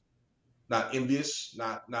jealous, not envious,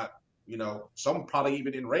 not some probably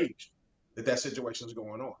even enraged that situation is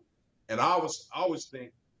going on. And I always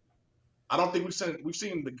think, I don't think we've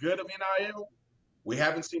seen the good of NIL. We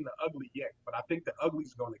haven't seen the ugly yet, but I think the ugly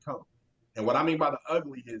is going to come. And what I mean by the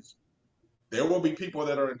ugly is there will be people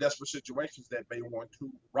that are in desperate situations that may want to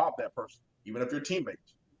rob that person, even if you're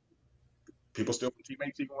teammates. People steal from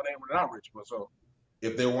teammates even when they're not rich. But so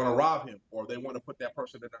if they want to rob him or they want to put that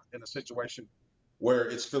person in a situation where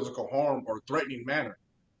it's physical harm or threatening manner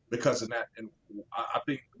because of that. And I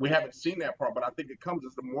think we haven't seen that part, but I think it comes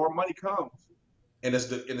as the more money comes and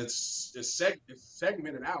it's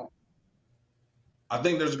segmented out. I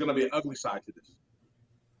think there's going to be an ugly side to this.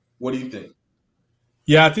 What do you think?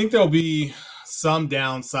 Yeah, I think there'll be some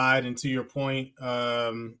downside. And to your point,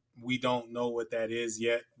 we don't know what that is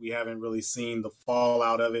yet. We haven't really seen the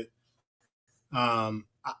fallout of it.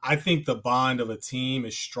 I think the bond of a team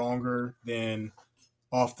is stronger than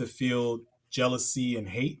off the field jealousy and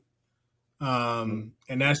hate. And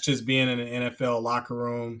that's just being in an NFL locker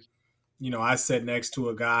room. I sat next to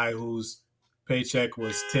a guy whose paycheck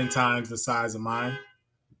was 10 times the size of mine.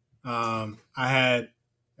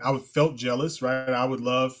 I felt jealous, right? I would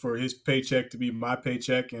love for his paycheck to be my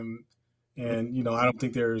paycheck. And I don't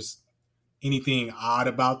think there's anything odd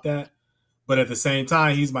about that. But at the same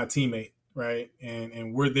time, he's my teammate, right?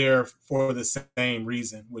 And we're there for the same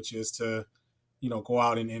reason, which is to, go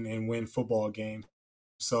out and win football games.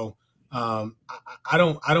 So I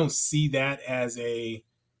don't see that as a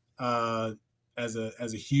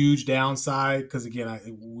huge downside because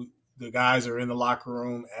again, the guys are in the locker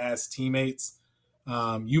room as teammates.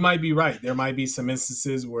 You might be right. There might be some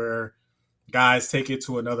instances where guys take it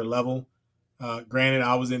to another level. Granted,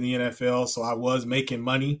 I was in the NFL, so I was making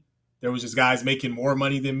money. There was just guys making more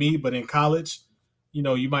money than me. But in college,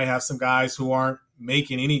 you might have some guys who aren't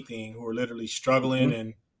making anything, who are literally struggling,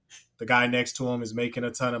 and the guy next to him is making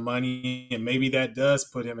a ton of money. And maybe that does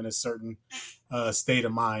put him in a certain state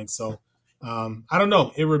of mind. So I don't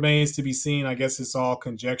know. It remains to be seen. I guess it's all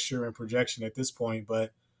conjecture and projection at this point.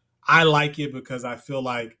 But I like it because I feel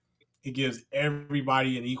like it gives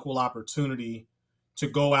everybody an equal opportunity to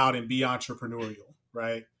go out and be entrepreneurial,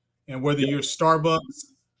 right? And whether you're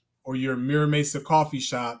Starbucks or you're Mira Mesa coffee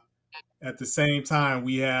shop, at the same time,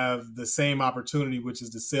 we have the same opportunity, which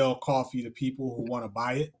is to sell coffee to people who want to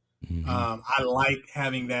buy it. Mm-hmm. I like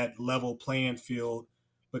having that level playing field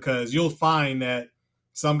because you'll find that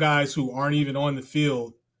some guys who aren't even on the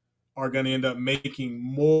field are going to end up making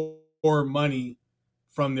more money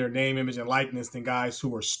from their name, image, and likeness than guys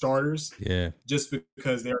who are starters. Yeah. Just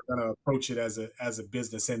because they're going to approach it as a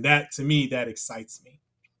business, and that to me that excites me.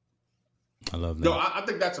 I love that. No, I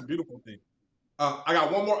think that's a beautiful thing. I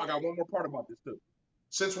got one more part about this too.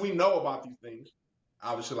 Since we know about these things,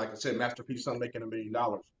 obviously, like I said, Masterpiece Son making $1 million.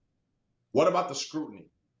 What about the scrutiny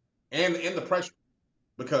and the pressure?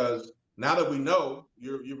 Because now that we know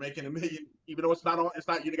you're making $1 million, even though it's not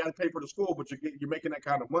you got to pay for the school, but you're making that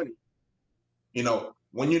kind of money. You know,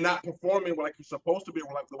 when you're not performing like you're supposed to be,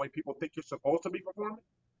 or like the way people think you're supposed to be performing,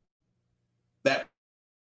 that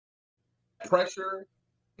pressure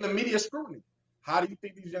and the media scrutiny. How do you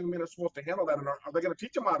think these young men are supposed to handle that? And are they going to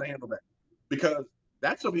teach them how to handle that? Because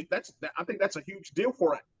I think that's a huge deal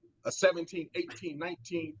for a 17, 18,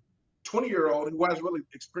 19, 20-year-old who hasn't really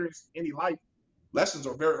experienced any life lessons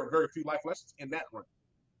or very few life lessons in that run.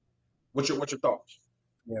 What's your thoughts?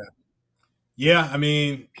 Yeah. I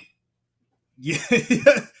mean, yeah,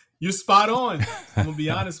 you're spot on. I'm gonna be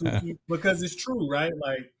honest with you because it's true, right?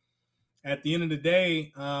 Like at the end of the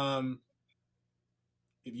day,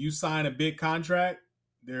 if you sign a big contract,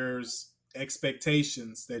 there's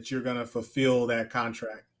expectations that you're going to fulfill that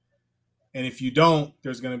contract. And if you don't,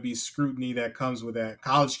 there's going to be scrutiny that comes with that.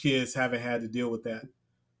 College kids haven't had to deal with that.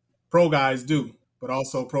 Pro guys do, but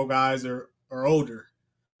also pro guys are older.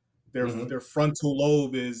 Their frontal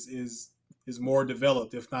lobe is more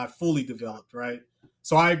developed, if not fully developed, right?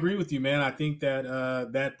 So I agree with you, man. I think that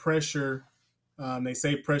that pressure, they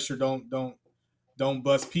say pressure don't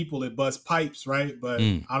bust people, it busts pipes, right? But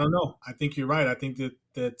I don't know. I think you're right. I think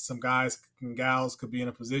that some guys and gals could be in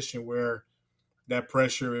a position where that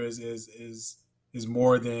pressure is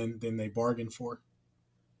more than they bargained for.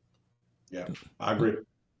 Yeah, I agree.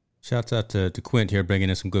 Shouts out to Quint here, bringing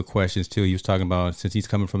in some good questions too. He was talking about, since he's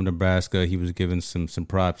coming from Nebraska, he was giving some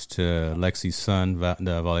props to Lexi's son,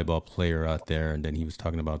 the volleyball player out there, and then he was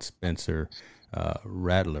talking about Spencer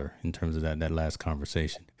Rattler in terms of that last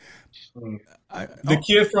conversation. The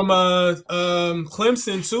kid from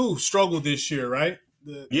Clemson too struggled this year, right?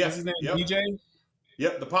 What's his name? Yep. DJ.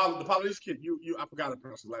 Yep, the Polynesian kid. You I forgot to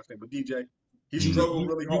pronounce his last name, but DJ. He struggled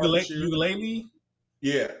really hard this year. Ukulele.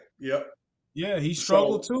 Yeah. Yep. Yeah, he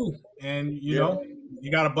struggled too, and you know, he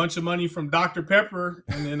got a bunch of money from Dr. Pepper,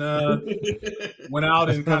 and then went out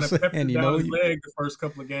and kind of peppered down his leg the first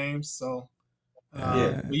couple of games. So,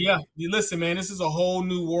 but yeah, listen, man, this is a whole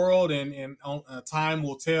new world, and time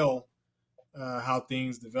will tell how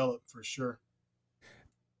things develop for sure.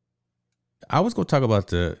 I was going to talk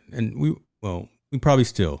about we probably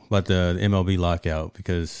still about the MLB lockout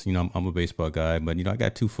because, you know, I'm a baseball guy, but, you know, I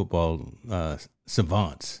got two football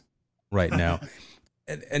savants right now.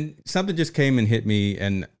 and something just came and hit me,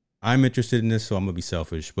 and I'm interested in this, so I'm going to be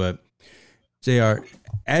selfish. But, JR,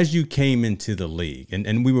 as you came into the league,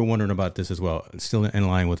 and we were wondering about this as well, still in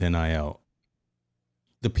line with NIL,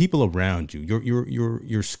 the people around you,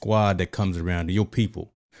 your squad that comes around you, your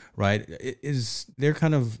people, right? Is there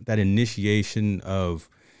kind of that initiation of,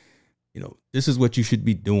 you know, this is what you should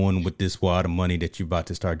be doing with this wad of money that you're about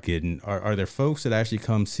to start getting? Are there folks that actually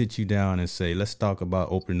come sit you down and say, let's talk about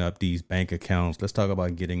opening up these bank accounts. Let's talk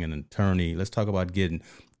about getting an attorney. Let's talk about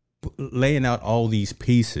laying out all these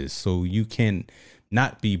pieces so you can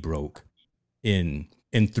not be broke in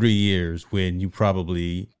 3 years when you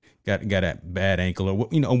probably got a bad ankle or,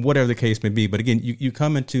 you know, whatever the case may be. But again, you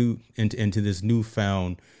come into this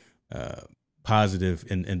newfound positive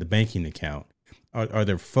in the banking account. Are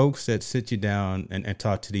there folks that sit you down and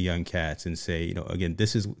talk to the young cats and say, you know, again,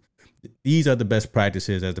 these are the best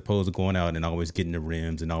practices as opposed to going out and always getting the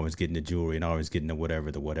rims and always getting the jewelry and always getting the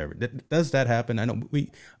whatever. Does that happen? I know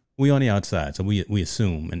we on the outside, so we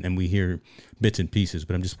assume and we hear bits and pieces,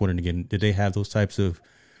 but I'm just wondering again, did they have those types of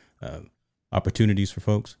opportunities for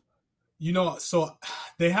folks? You know, so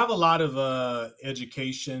they have a lot of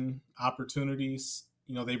education opportunities.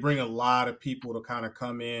 You know, they bring a lot of people to kind of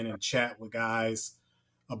come in and chat with guys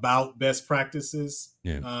about best practices.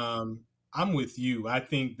 Yeah. I'm with you. I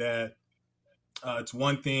think that it's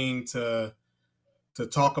one thing to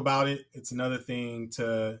talk about it. It's another thing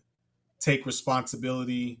to take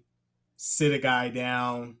responsibility, sit a guy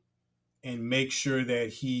down, and make sure that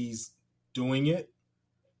he's doing it,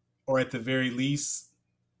 or at the very least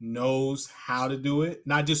knows how to do it.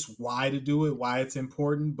 Not just why to do it, why it's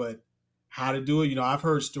important, but how to do it. I've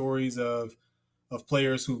heard stories of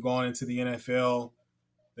players who've gone into the NFL.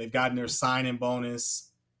 They've gotten their signing bonus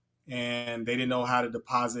and they didn't know how to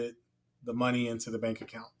deposit the money into the bank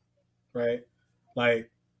account, right? Like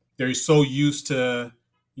they're so used to,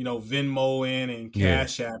 Venmoing and Yeah.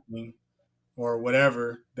 Cash Apping or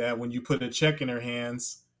whatever that when you put a check in their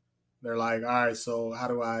hands, they're like, all right, so how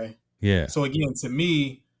do I? Yeah. So again, to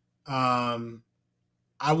me,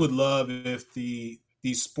 I would love if these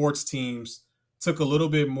sports teams took a little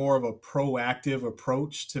bit more of a proactive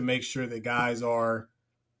approach to make sure that guys are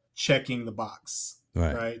checking the box,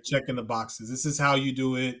 right? Checking the boxes. This is how you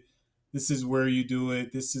do it. This is where you do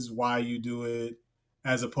it. This is why you do it,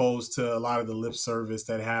 as opposed to a lot of the lip service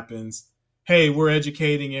that happens. Hey, we're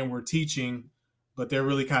educating and we're teaching, but they're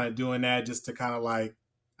really kind of doing that just to kind of like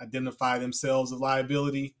identify themselves as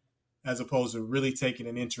liability, as opposed to really taking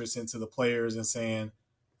an interest into the players and saying,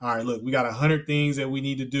 all right, look, we got 100 things that we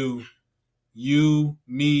need to do. You,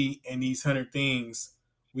 me, and these 100 things,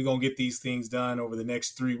 we're going to get these things done over the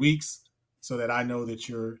next 3 weeks so that I know that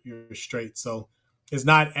you're straight. So it's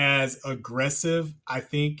not as aggressive, I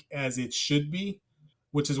think, as it should be,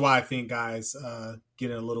 which is why I think guys get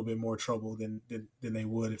in a little bit more trouble than they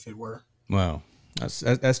would if it were. Wow.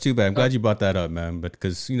 That's too bad. I'm glad you brought that up, man. But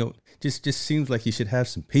because, just seems like you should have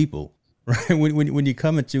some people, right? When you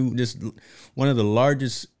come into just one of the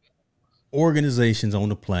largest organizations on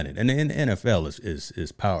the planet, and the NFL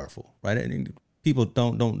is powerful, right? And people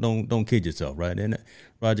don't kid yourself, right? And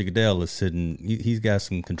Roger Goodell is sitting; he's got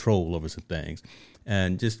some control over some things,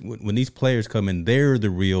 and just when these players come in, they're the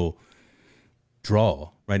real draw,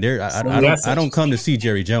 right there. I don't come to see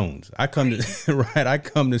Jerry Jones. I come to I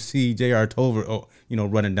come to see J.R. Tolver,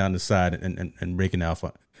 running down the side and breaking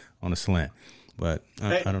alpha on a slant. But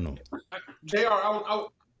I don't know. JR,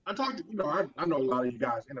 I talked to, I know a lot of you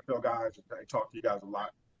guys, NFL guys. I talk to you guys a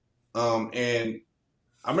lot. And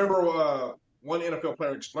I remember one NFL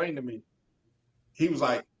player explained to me, he was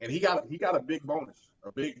like, and he got a big bonus,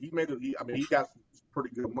 he got some pretty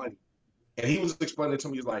good money. And he was explaining to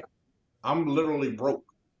me, he's like, I'm literally broke.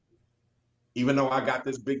 Even though I got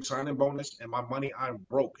this big signing bonus and my money, I'm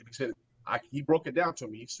broke. And he said, he broke it down to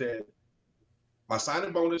me. He said, my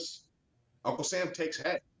signing bonus, Uncle Sam takes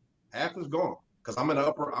half. Half is gone because I'm in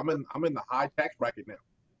the high tax bracket now.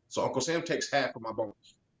 So Uncle Sam takes half of my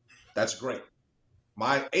bonus. That's great.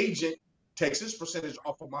 My agent takes his percentage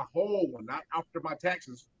off of my whole one, not after my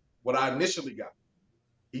taxes, what I initially got.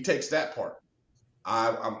 He takes that part.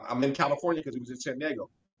 I'm in California because he was in San Diego.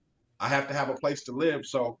 I have to have a place to live,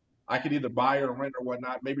 so I could either buy or rent or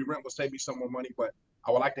whatnot. Maybe rent will save me some more money, but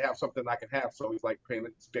I would like to have something I can have. So he's like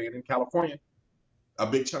staying in California. A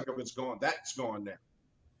big chunk of it's gone. That's gone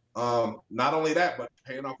now. Not only that, but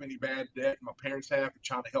paying off any bad debt my parents have,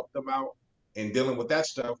 trying to help them out and dealing with that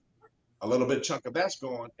stuff. A little bit chunk of that's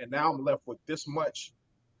gone, and now I'm left with this much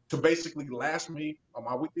to basically last me on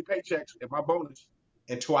my weekly paychecks and my bonus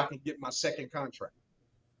until I can get my second contract.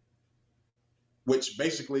 Which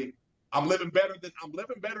basically, I'm living better than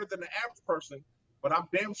the average person, but I'm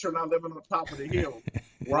damn sure not living on the top of the hill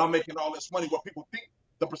where I'm making all this money. What people think,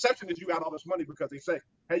 the perception is you got all this money because they say,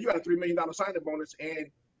 hey, you got a $3 million signing bonus and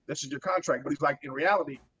this is your contract. But he's like, in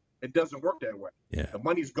reality, it doesn't work that way. Yeah. The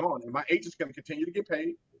money's gone, and my agent's going to continue to get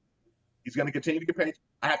paid. He's going to continue to get paid.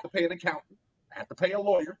 I have to pay an accountant. I have to pay a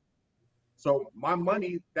lawyer. So my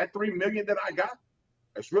money, that $3 million that I got,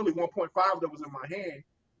 it's really 1.5 that was in my hand,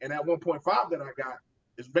 and that 1.5 that I got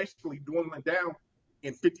is basically dwindling down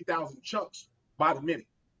in 50,000 chunks by the minute.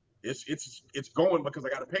 It's going because I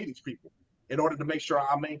got to pay these people in order to make sure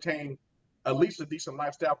I maintain at least a decent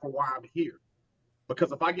lifestyle for why I'm here.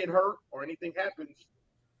 Because if I get hurt or anything happens,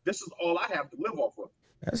 this is all I have to live off of.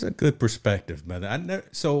 That's a good perspective, man. I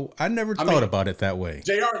never thought about it that way.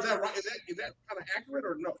 JR, is that right? Is that kind of accurate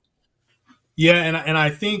or no? Yeah, and I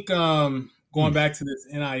think going back to this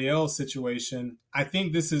NIL situation, I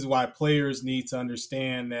think this is why players need to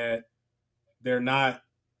understand that they're not,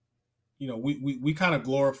 we kind of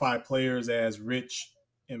glorify players as rich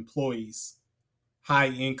employees, high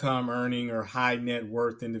income earning or high net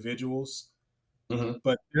worth individuals,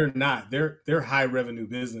 but they're not. They're high revenue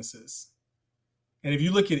businesses. And if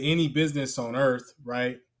you look at any business on earth,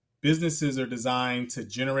 right, businesses are designed to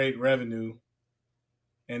generate revenue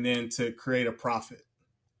and then to create a profit.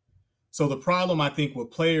 So the problem I think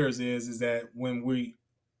with players is that when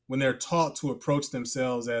they're taught to approach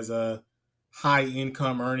themselves as a high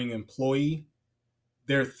income earning employee,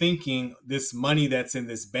 they're thinking this money that's in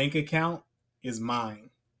this bank account is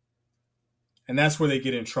mine. And that's where they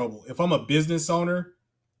get in trouble. If I'm a business owner,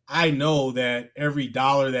 I know that every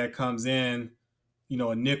dollar that comes in,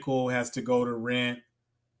 a nickel has to go to rent,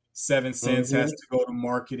 7 cents has to go to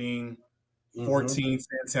marketing, 14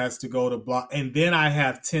 cents has to go to block, and then I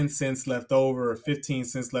have 10 cents left over or 15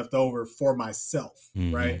 cents left over for myself,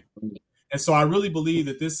 right? And so I really believe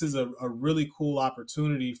that this is a really cool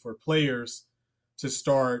opportunity for players to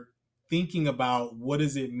start thinking about what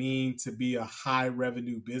does it mean to be a high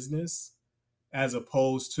revenue business as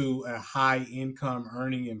opposed to a high income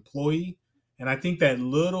earning employee. And I think that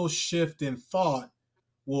little shift in thought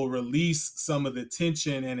will release some of the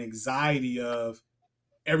tension and anxiety of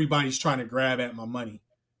everybody's trying to grab at my money.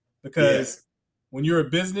 Because when you're a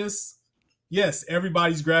business, yes,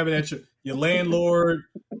 everybody's grabbing at your landlord,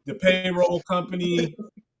 the payroll company,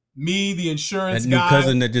 me, the insurance that new guy,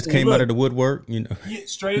 cousin that just came out of the woodwork,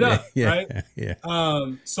 straight up, right? Yeah.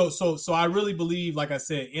 So I really believe, like I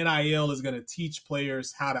said, NIL is going to teach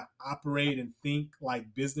players how to operate and think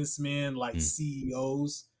like businessmen, like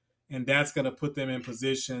CEOs, and that's going to put them in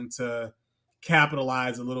position to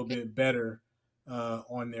capitalize a little bit better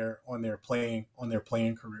on their playing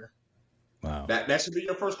career. Wow, that should be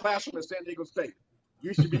your first classroom at San Diego State.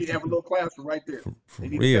 You should have a little classroom right there. For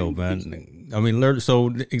real, man. I mean, so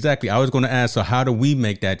exactly. I was going to ask, so how do we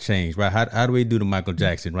make that change, right? How do we do the Michael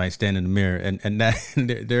Jackson, right? Stand in the mirror, and that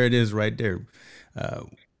there it is, right there.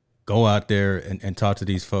 Go out there and talk to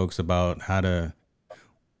these folks about the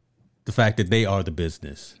fact that they are the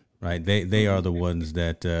business, right? They are the ones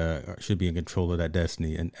that should be in control of that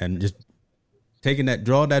destiny, and just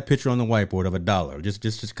draw that picture on the whiteboard of $1,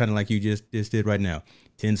 just kind of like you just did right now.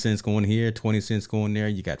 10 cents going here, 20 cents going there.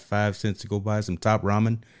 You got 5 cents to go buy some top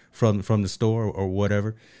ramen from the store or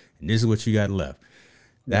whatever. And this is what you got left.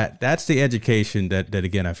 That's the education that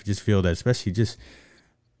again, I just feel that especially just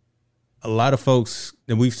a lot of folks,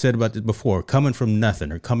 and we've said about this before, coming from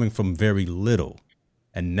nothing or coming from very little,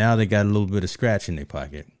 and now they got a little bit of scratch in their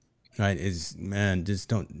pocket. Right? Just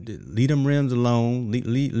don't leave them rims alone.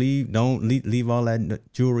 Don't leave all that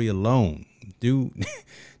jewelry alone. Do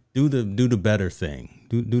the better thing.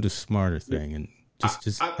 Do the smarter thing, and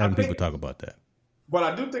just having people talk about that. But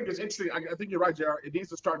I do think it's interesting. I think you're right, JR. It needs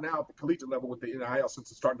to start now at the collegiate level with the NIL since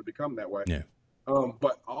it's starting to become that way. Yeah.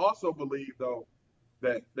 But I also believe though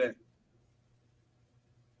that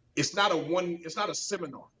it's not a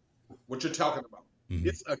seminar. What you're talking about,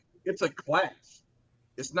 it's a class.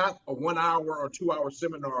 It's not a 1 hour or 2 hour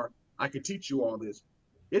seminar. I can teach you all this.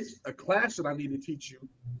 It's a class that I need to teach you,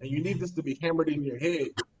 and you need this to be hammered in your head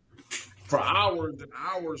for hours and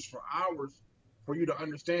hours for you to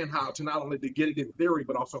understand how to not only to get it in theory,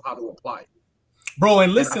 but also how to apply it. Bro,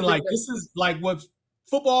 and listen, this is like what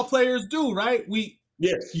football players do, right? You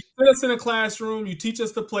put us in a classroom, you teach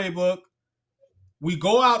us the playbook, we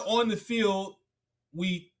go out on the field,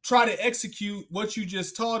 we try to execute what you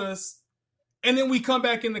just taught us, and then we come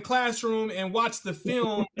back in the classroom and watch the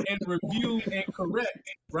film and review and correct,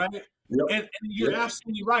 right? Yep. And you're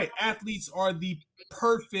absolutely right. Athletes are the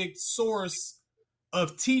perfect source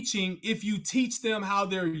of teaching if you teach them how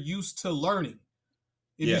they're used to learning.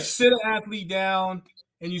 If you sit an athlete down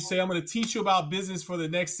and you say, I'm going to teach you about business for the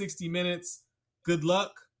next 60 minutes, good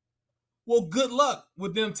luck. Well, good luck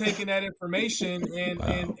with them taking that information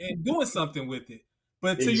and doing something with it.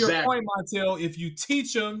 But to your point, Montel, if you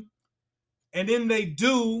teach them and then they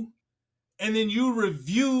do, and then you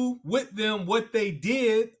review with them what they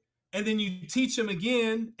did, and then you teach them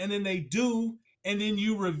again, and then they do, and then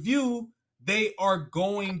you review, they are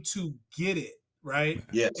going to get it, right?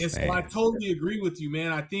 Yes. And so I totally agree with you,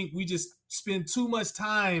 man. I think we just spend too much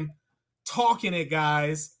time talking at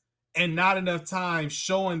guys and not enough time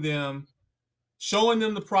showing them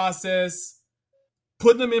the process,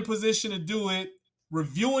 putting them in position to do it,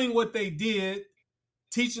 reviewing what they did,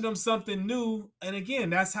 teaching them something new. And again,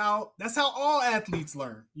 that's how all athletes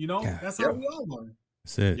learn, that's how we all learn.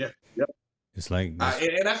 That's it. Yeah. Yep. It's like,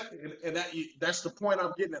 that's the point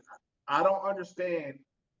I'm getting at. I don't understand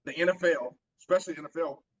the NFL, especially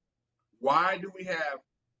NFL. Why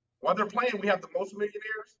they're playing, we have the most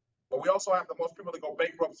millionaires, but we also have the most people that go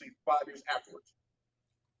bankruptcy 5 years afterwards.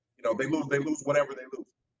 They lose whatever they lose.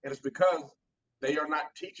 And it's because they are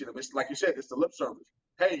not teaching them. It's like you said, it's the lip service.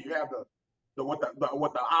 Hey, you have the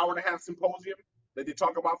hour and a half symposium that they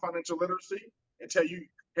talk about financial literacy and tell you,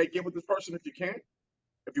 hey, get with this person if you can,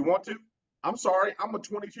 if you want to. I'm sorry, I'm a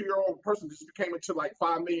 22-year-old person just became into like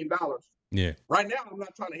 $5 million. Yeah. Right now, I'm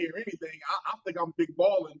not trying to hear anything. I think I'm big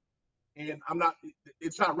balling, and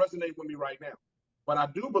it's not resonating with me right now. But I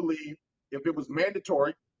do believe if it was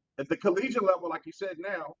mandatory at the collegiate level, like you said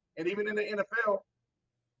now, and even in the NFL,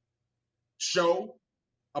 show,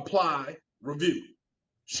 apply, review.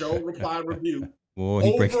 Show, reply, review. Boy,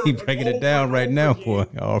 he breaking it down right now, boy.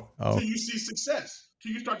 Till you see success.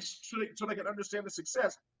 Till you start so they can understand the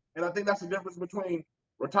success. And I think that's the difference between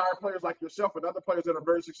retired players like yourself and other players that are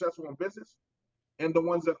very successful in business and the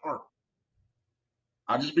ones that aren't.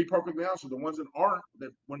 I'll just be perfectly honest with you. The ones that aren't,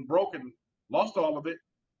 that when broke and lost all of it,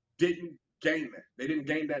 didn't gain that. They didn't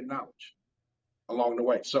gain that knowledge along the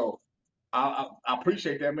way. So I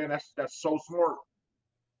appreciate that, man. That's so smart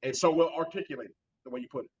and so well articulated the way you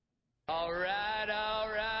put it. All right.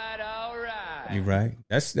 You're right.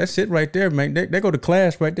 That's it right there, man. They go to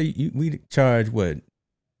class right there. We charge what,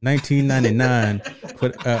 $19.99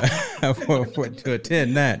 for to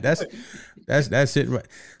attend that. That's it, right?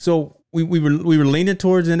 So we were leaning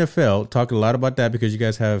towards NFL, talking a lot about that because you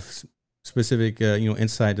guys have specific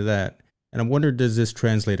insight to that. And I wonder, does this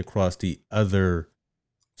translate across the other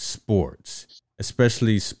sports,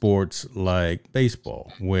 especially sports like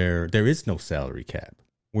baseball, where there is no salary cap,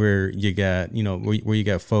 where you got where you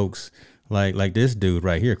got folks like this dude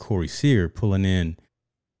right here, Corey Seager, pulling in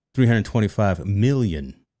 $325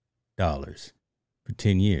 million for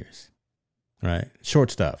 10 years, right?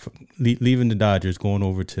 Shortstop, leaving the Dodgers, going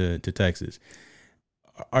over to Texas.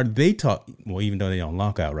 Are they talk? Well, even though they're on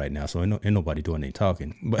lockout right now, so ain't nobody doing any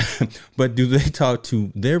talking. But do they talk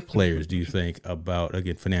to their players? Do you think about,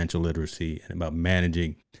 again, financial literacy and about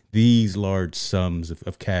managing these large sums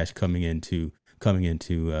of cash coming into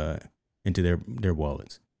their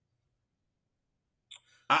wallets?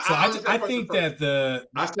 I think that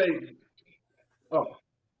I say, oh,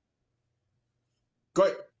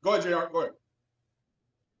 go ahead, JR, go ahead.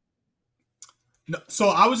 No, so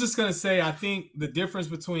I was just gonna say, I think the difference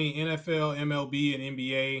between NFL, MLB, and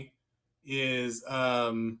NBA is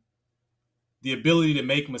the ability to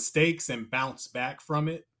make mistakes and bounce back from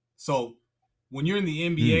it. So when you're in the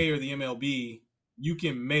NBA or the MLB, you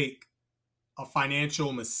can make a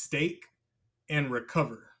financial mistake and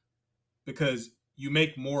recover because you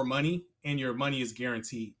make more money and your money is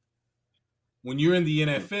guaranteed. When you're in the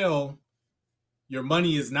NFL, your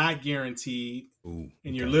money is not guaranteed, and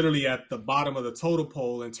you're literally at the bottom of the totem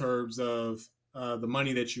pole in terms of the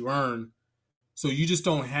money that you earn. So you just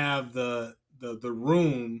don't have the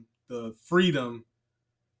room, the freedom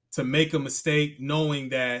to make a mistake, knowing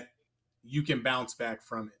that you can bounce back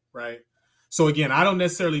from it, right? So again, I don't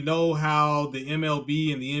necessarily know how the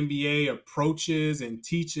MLB and the NBA approaches and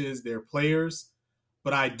teaches their players,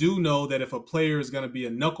 but I do know that if a player is going to be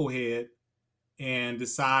a knucklehead and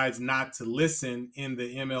decides not to listen in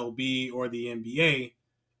the MLB or the NBA,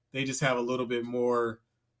 they just have a little bit more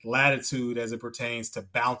latitude as it pertains to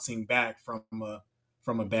bouncing back from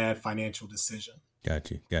a bad financial decision. Got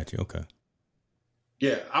you. Okay.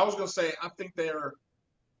 Yeah, I was gonna say I think they're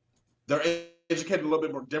educated a little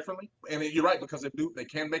bit more differently, and you're right because they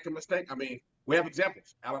can make a mistake. I mean, we have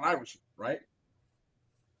examples. Allen Iverson, right?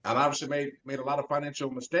 Allen Iverson made a lot of financial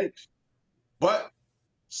mistakes, but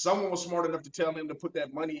someone was smart enough to tell him to put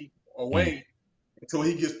that money away until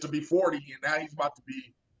he gets to be 40, and now he's about to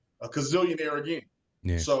be a gazillionaire again.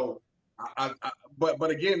 Yeah. So, but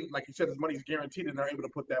again, like you said, his money is guaranteed, and they're able to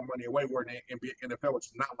put that money away. Where in the NFL,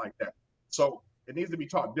 it's not like that. So it needs to be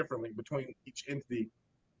taught differently between each entity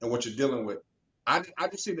and what you're dealing with. I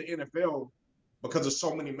just see the NFL because there's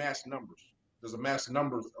so many mass numbers. There's a mass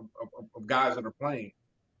numbers of guys that are playing,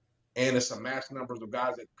 and it's a mass numbers of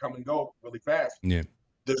guys that come and go really fast. Yeah.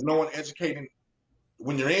 There's no one educating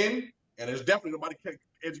when you're in, and there's definitely nobody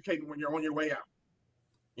educating when you're on your way out.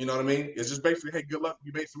 You know what I mean? It's just basically, hey, good luck.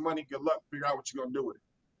 You made some money. Good luck. Figure out what you're going to do with it.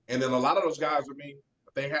 And then a lot of those guys, I mean,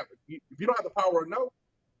 if you don't have the power to know,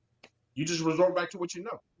 you just resort back to what you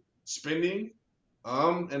know. Spending,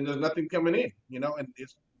 and there's nothing coming in, and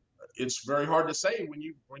it's very hard to save when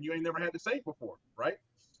you ain't never had to save before, right?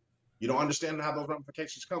 You don't understand how those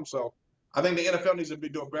ramifications come. So I think the NFL needs to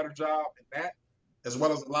do a better job in that, as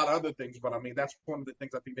well as a lot of other things. But I mean, that's one of the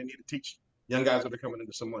things I think they need to teach young guys that are coming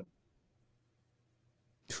into some money.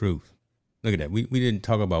 Truth. Look at that. We didn't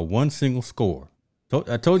talk about one single score.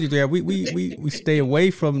 I told you there. We stay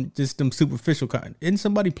away from just them superficial kind. Isn't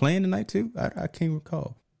somebody playing tonight too? I can't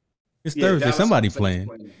recall. It's Thursday. Dallas somebody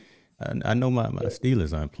playing. I know my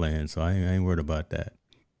Steelers aren't playing, so I ain't worried about that.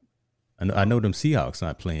 I know them Seahawks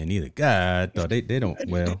not playing either. God, though they don't.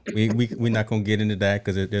 Well, we're not gonna get into that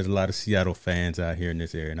because there's a lot of Seattle fans out here in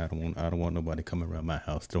this area, and I don't want nobody coming around my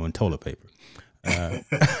house throwing toilet paper.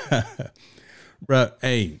 Bro,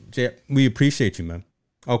 hey, Jay, we appreciate you, man.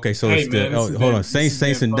 Okay, so it's still. Oh, hold on,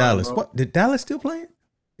 Saints in Dallas. Bro. What, did Dallas still playing?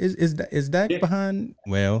 Is Dak behind?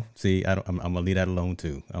 Well, see, I'm gonna leave that alone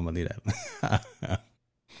too. I'm gonna leave that.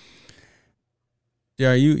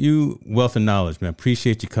 Yeah, you wealth of knowledge, man.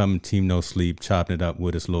 Appreciate you coming, Team No Sleep, chopping it up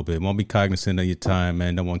with us a little bit. Won't be cognizant of your time,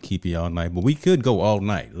 man. Don't want to keep you all night, but we could go all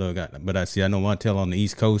night. Look, but I see, I know Montel on the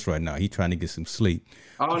East Coast right now. He trying to get some sleep.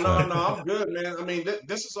 Oh no, I'm good, man. I mean,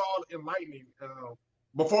 this is all enlightening.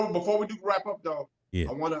 Before we do wrap up, though, Yeah.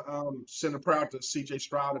 I want to send a prayer to C.J.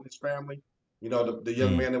 Stroud and his family. You know, the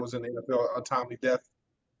young man that was in the NFL untimely death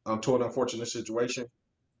to an unfortunate situation.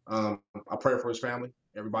 I pray for his family,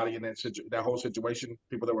 everybody in that whole situation,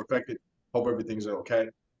 people that were affected. Hope everything's okay.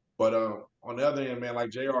 But on the other end, man,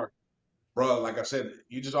 like JR, bro, like I said,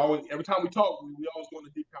 you just always, every time we talk, we always go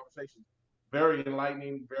into deep conversations. Very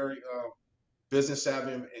enlightening, very business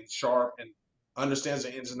savvy and sharp, and understands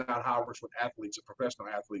the ins and outs how it works with athletes and professional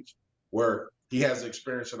athletes, where he has the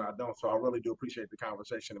experience and I don't. So I really do appreciate the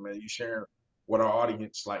conversation, and man, you sharing with our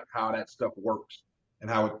audience like how that stuff works and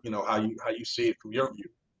how it, how you see it from your view,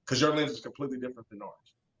 because your lens is completely different than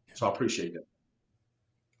ours. So I appreciate that.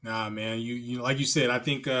 Nah, man, you like you said, I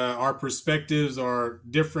think our perspectives are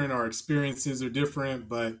different, our experiences are different,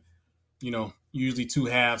 but usually two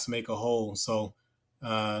halves make a whole. So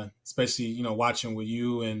especially watching what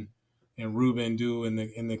you and Ruben do in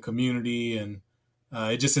the community, and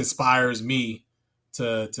it just inspires me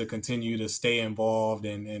to continue to stay involved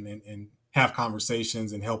and have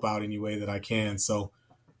conversations and help out any way that I can. So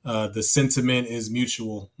the sentiment is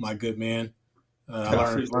mutual, my good man. I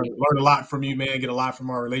learned a lot from you, man. Get a lot from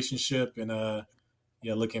our relationship, and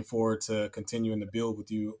looking forward to continuing to build with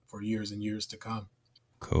you for years and years to come.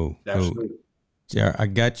 Cool. Absolutely. Yeah, I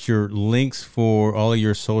got your links for all of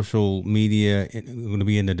your social media going to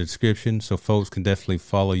be in the description, so folks can definitely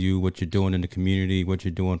follow you, what you're doing in the community, what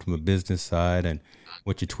you're doing from a business side, and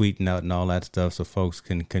what you're tweeting out and all that stuff, so folks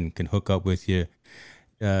can hook up with you.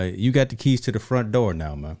 You got the keys to the front door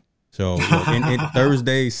now, man. So in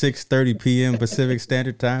Thursday, 6:30 p.m. Pacific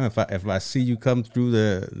Standard Time, if I see you come through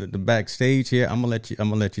the backstage here, I'm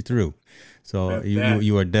gonna let you through. So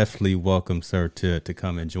you are definitely welcome, sir, to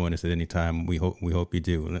come and join us at any time. We hope you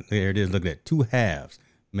do. There it is. Look at that, two halves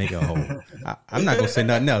make a whole. I'm not gonna say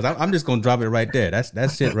nothing else. I'm just gonna drop it right there.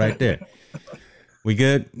 That's it right there. We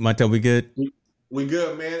good, Montel? We good? We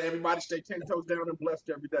good, man. Everybody stay 10 toes down and blessed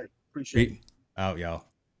every day. Appreciate it. Out, y'all.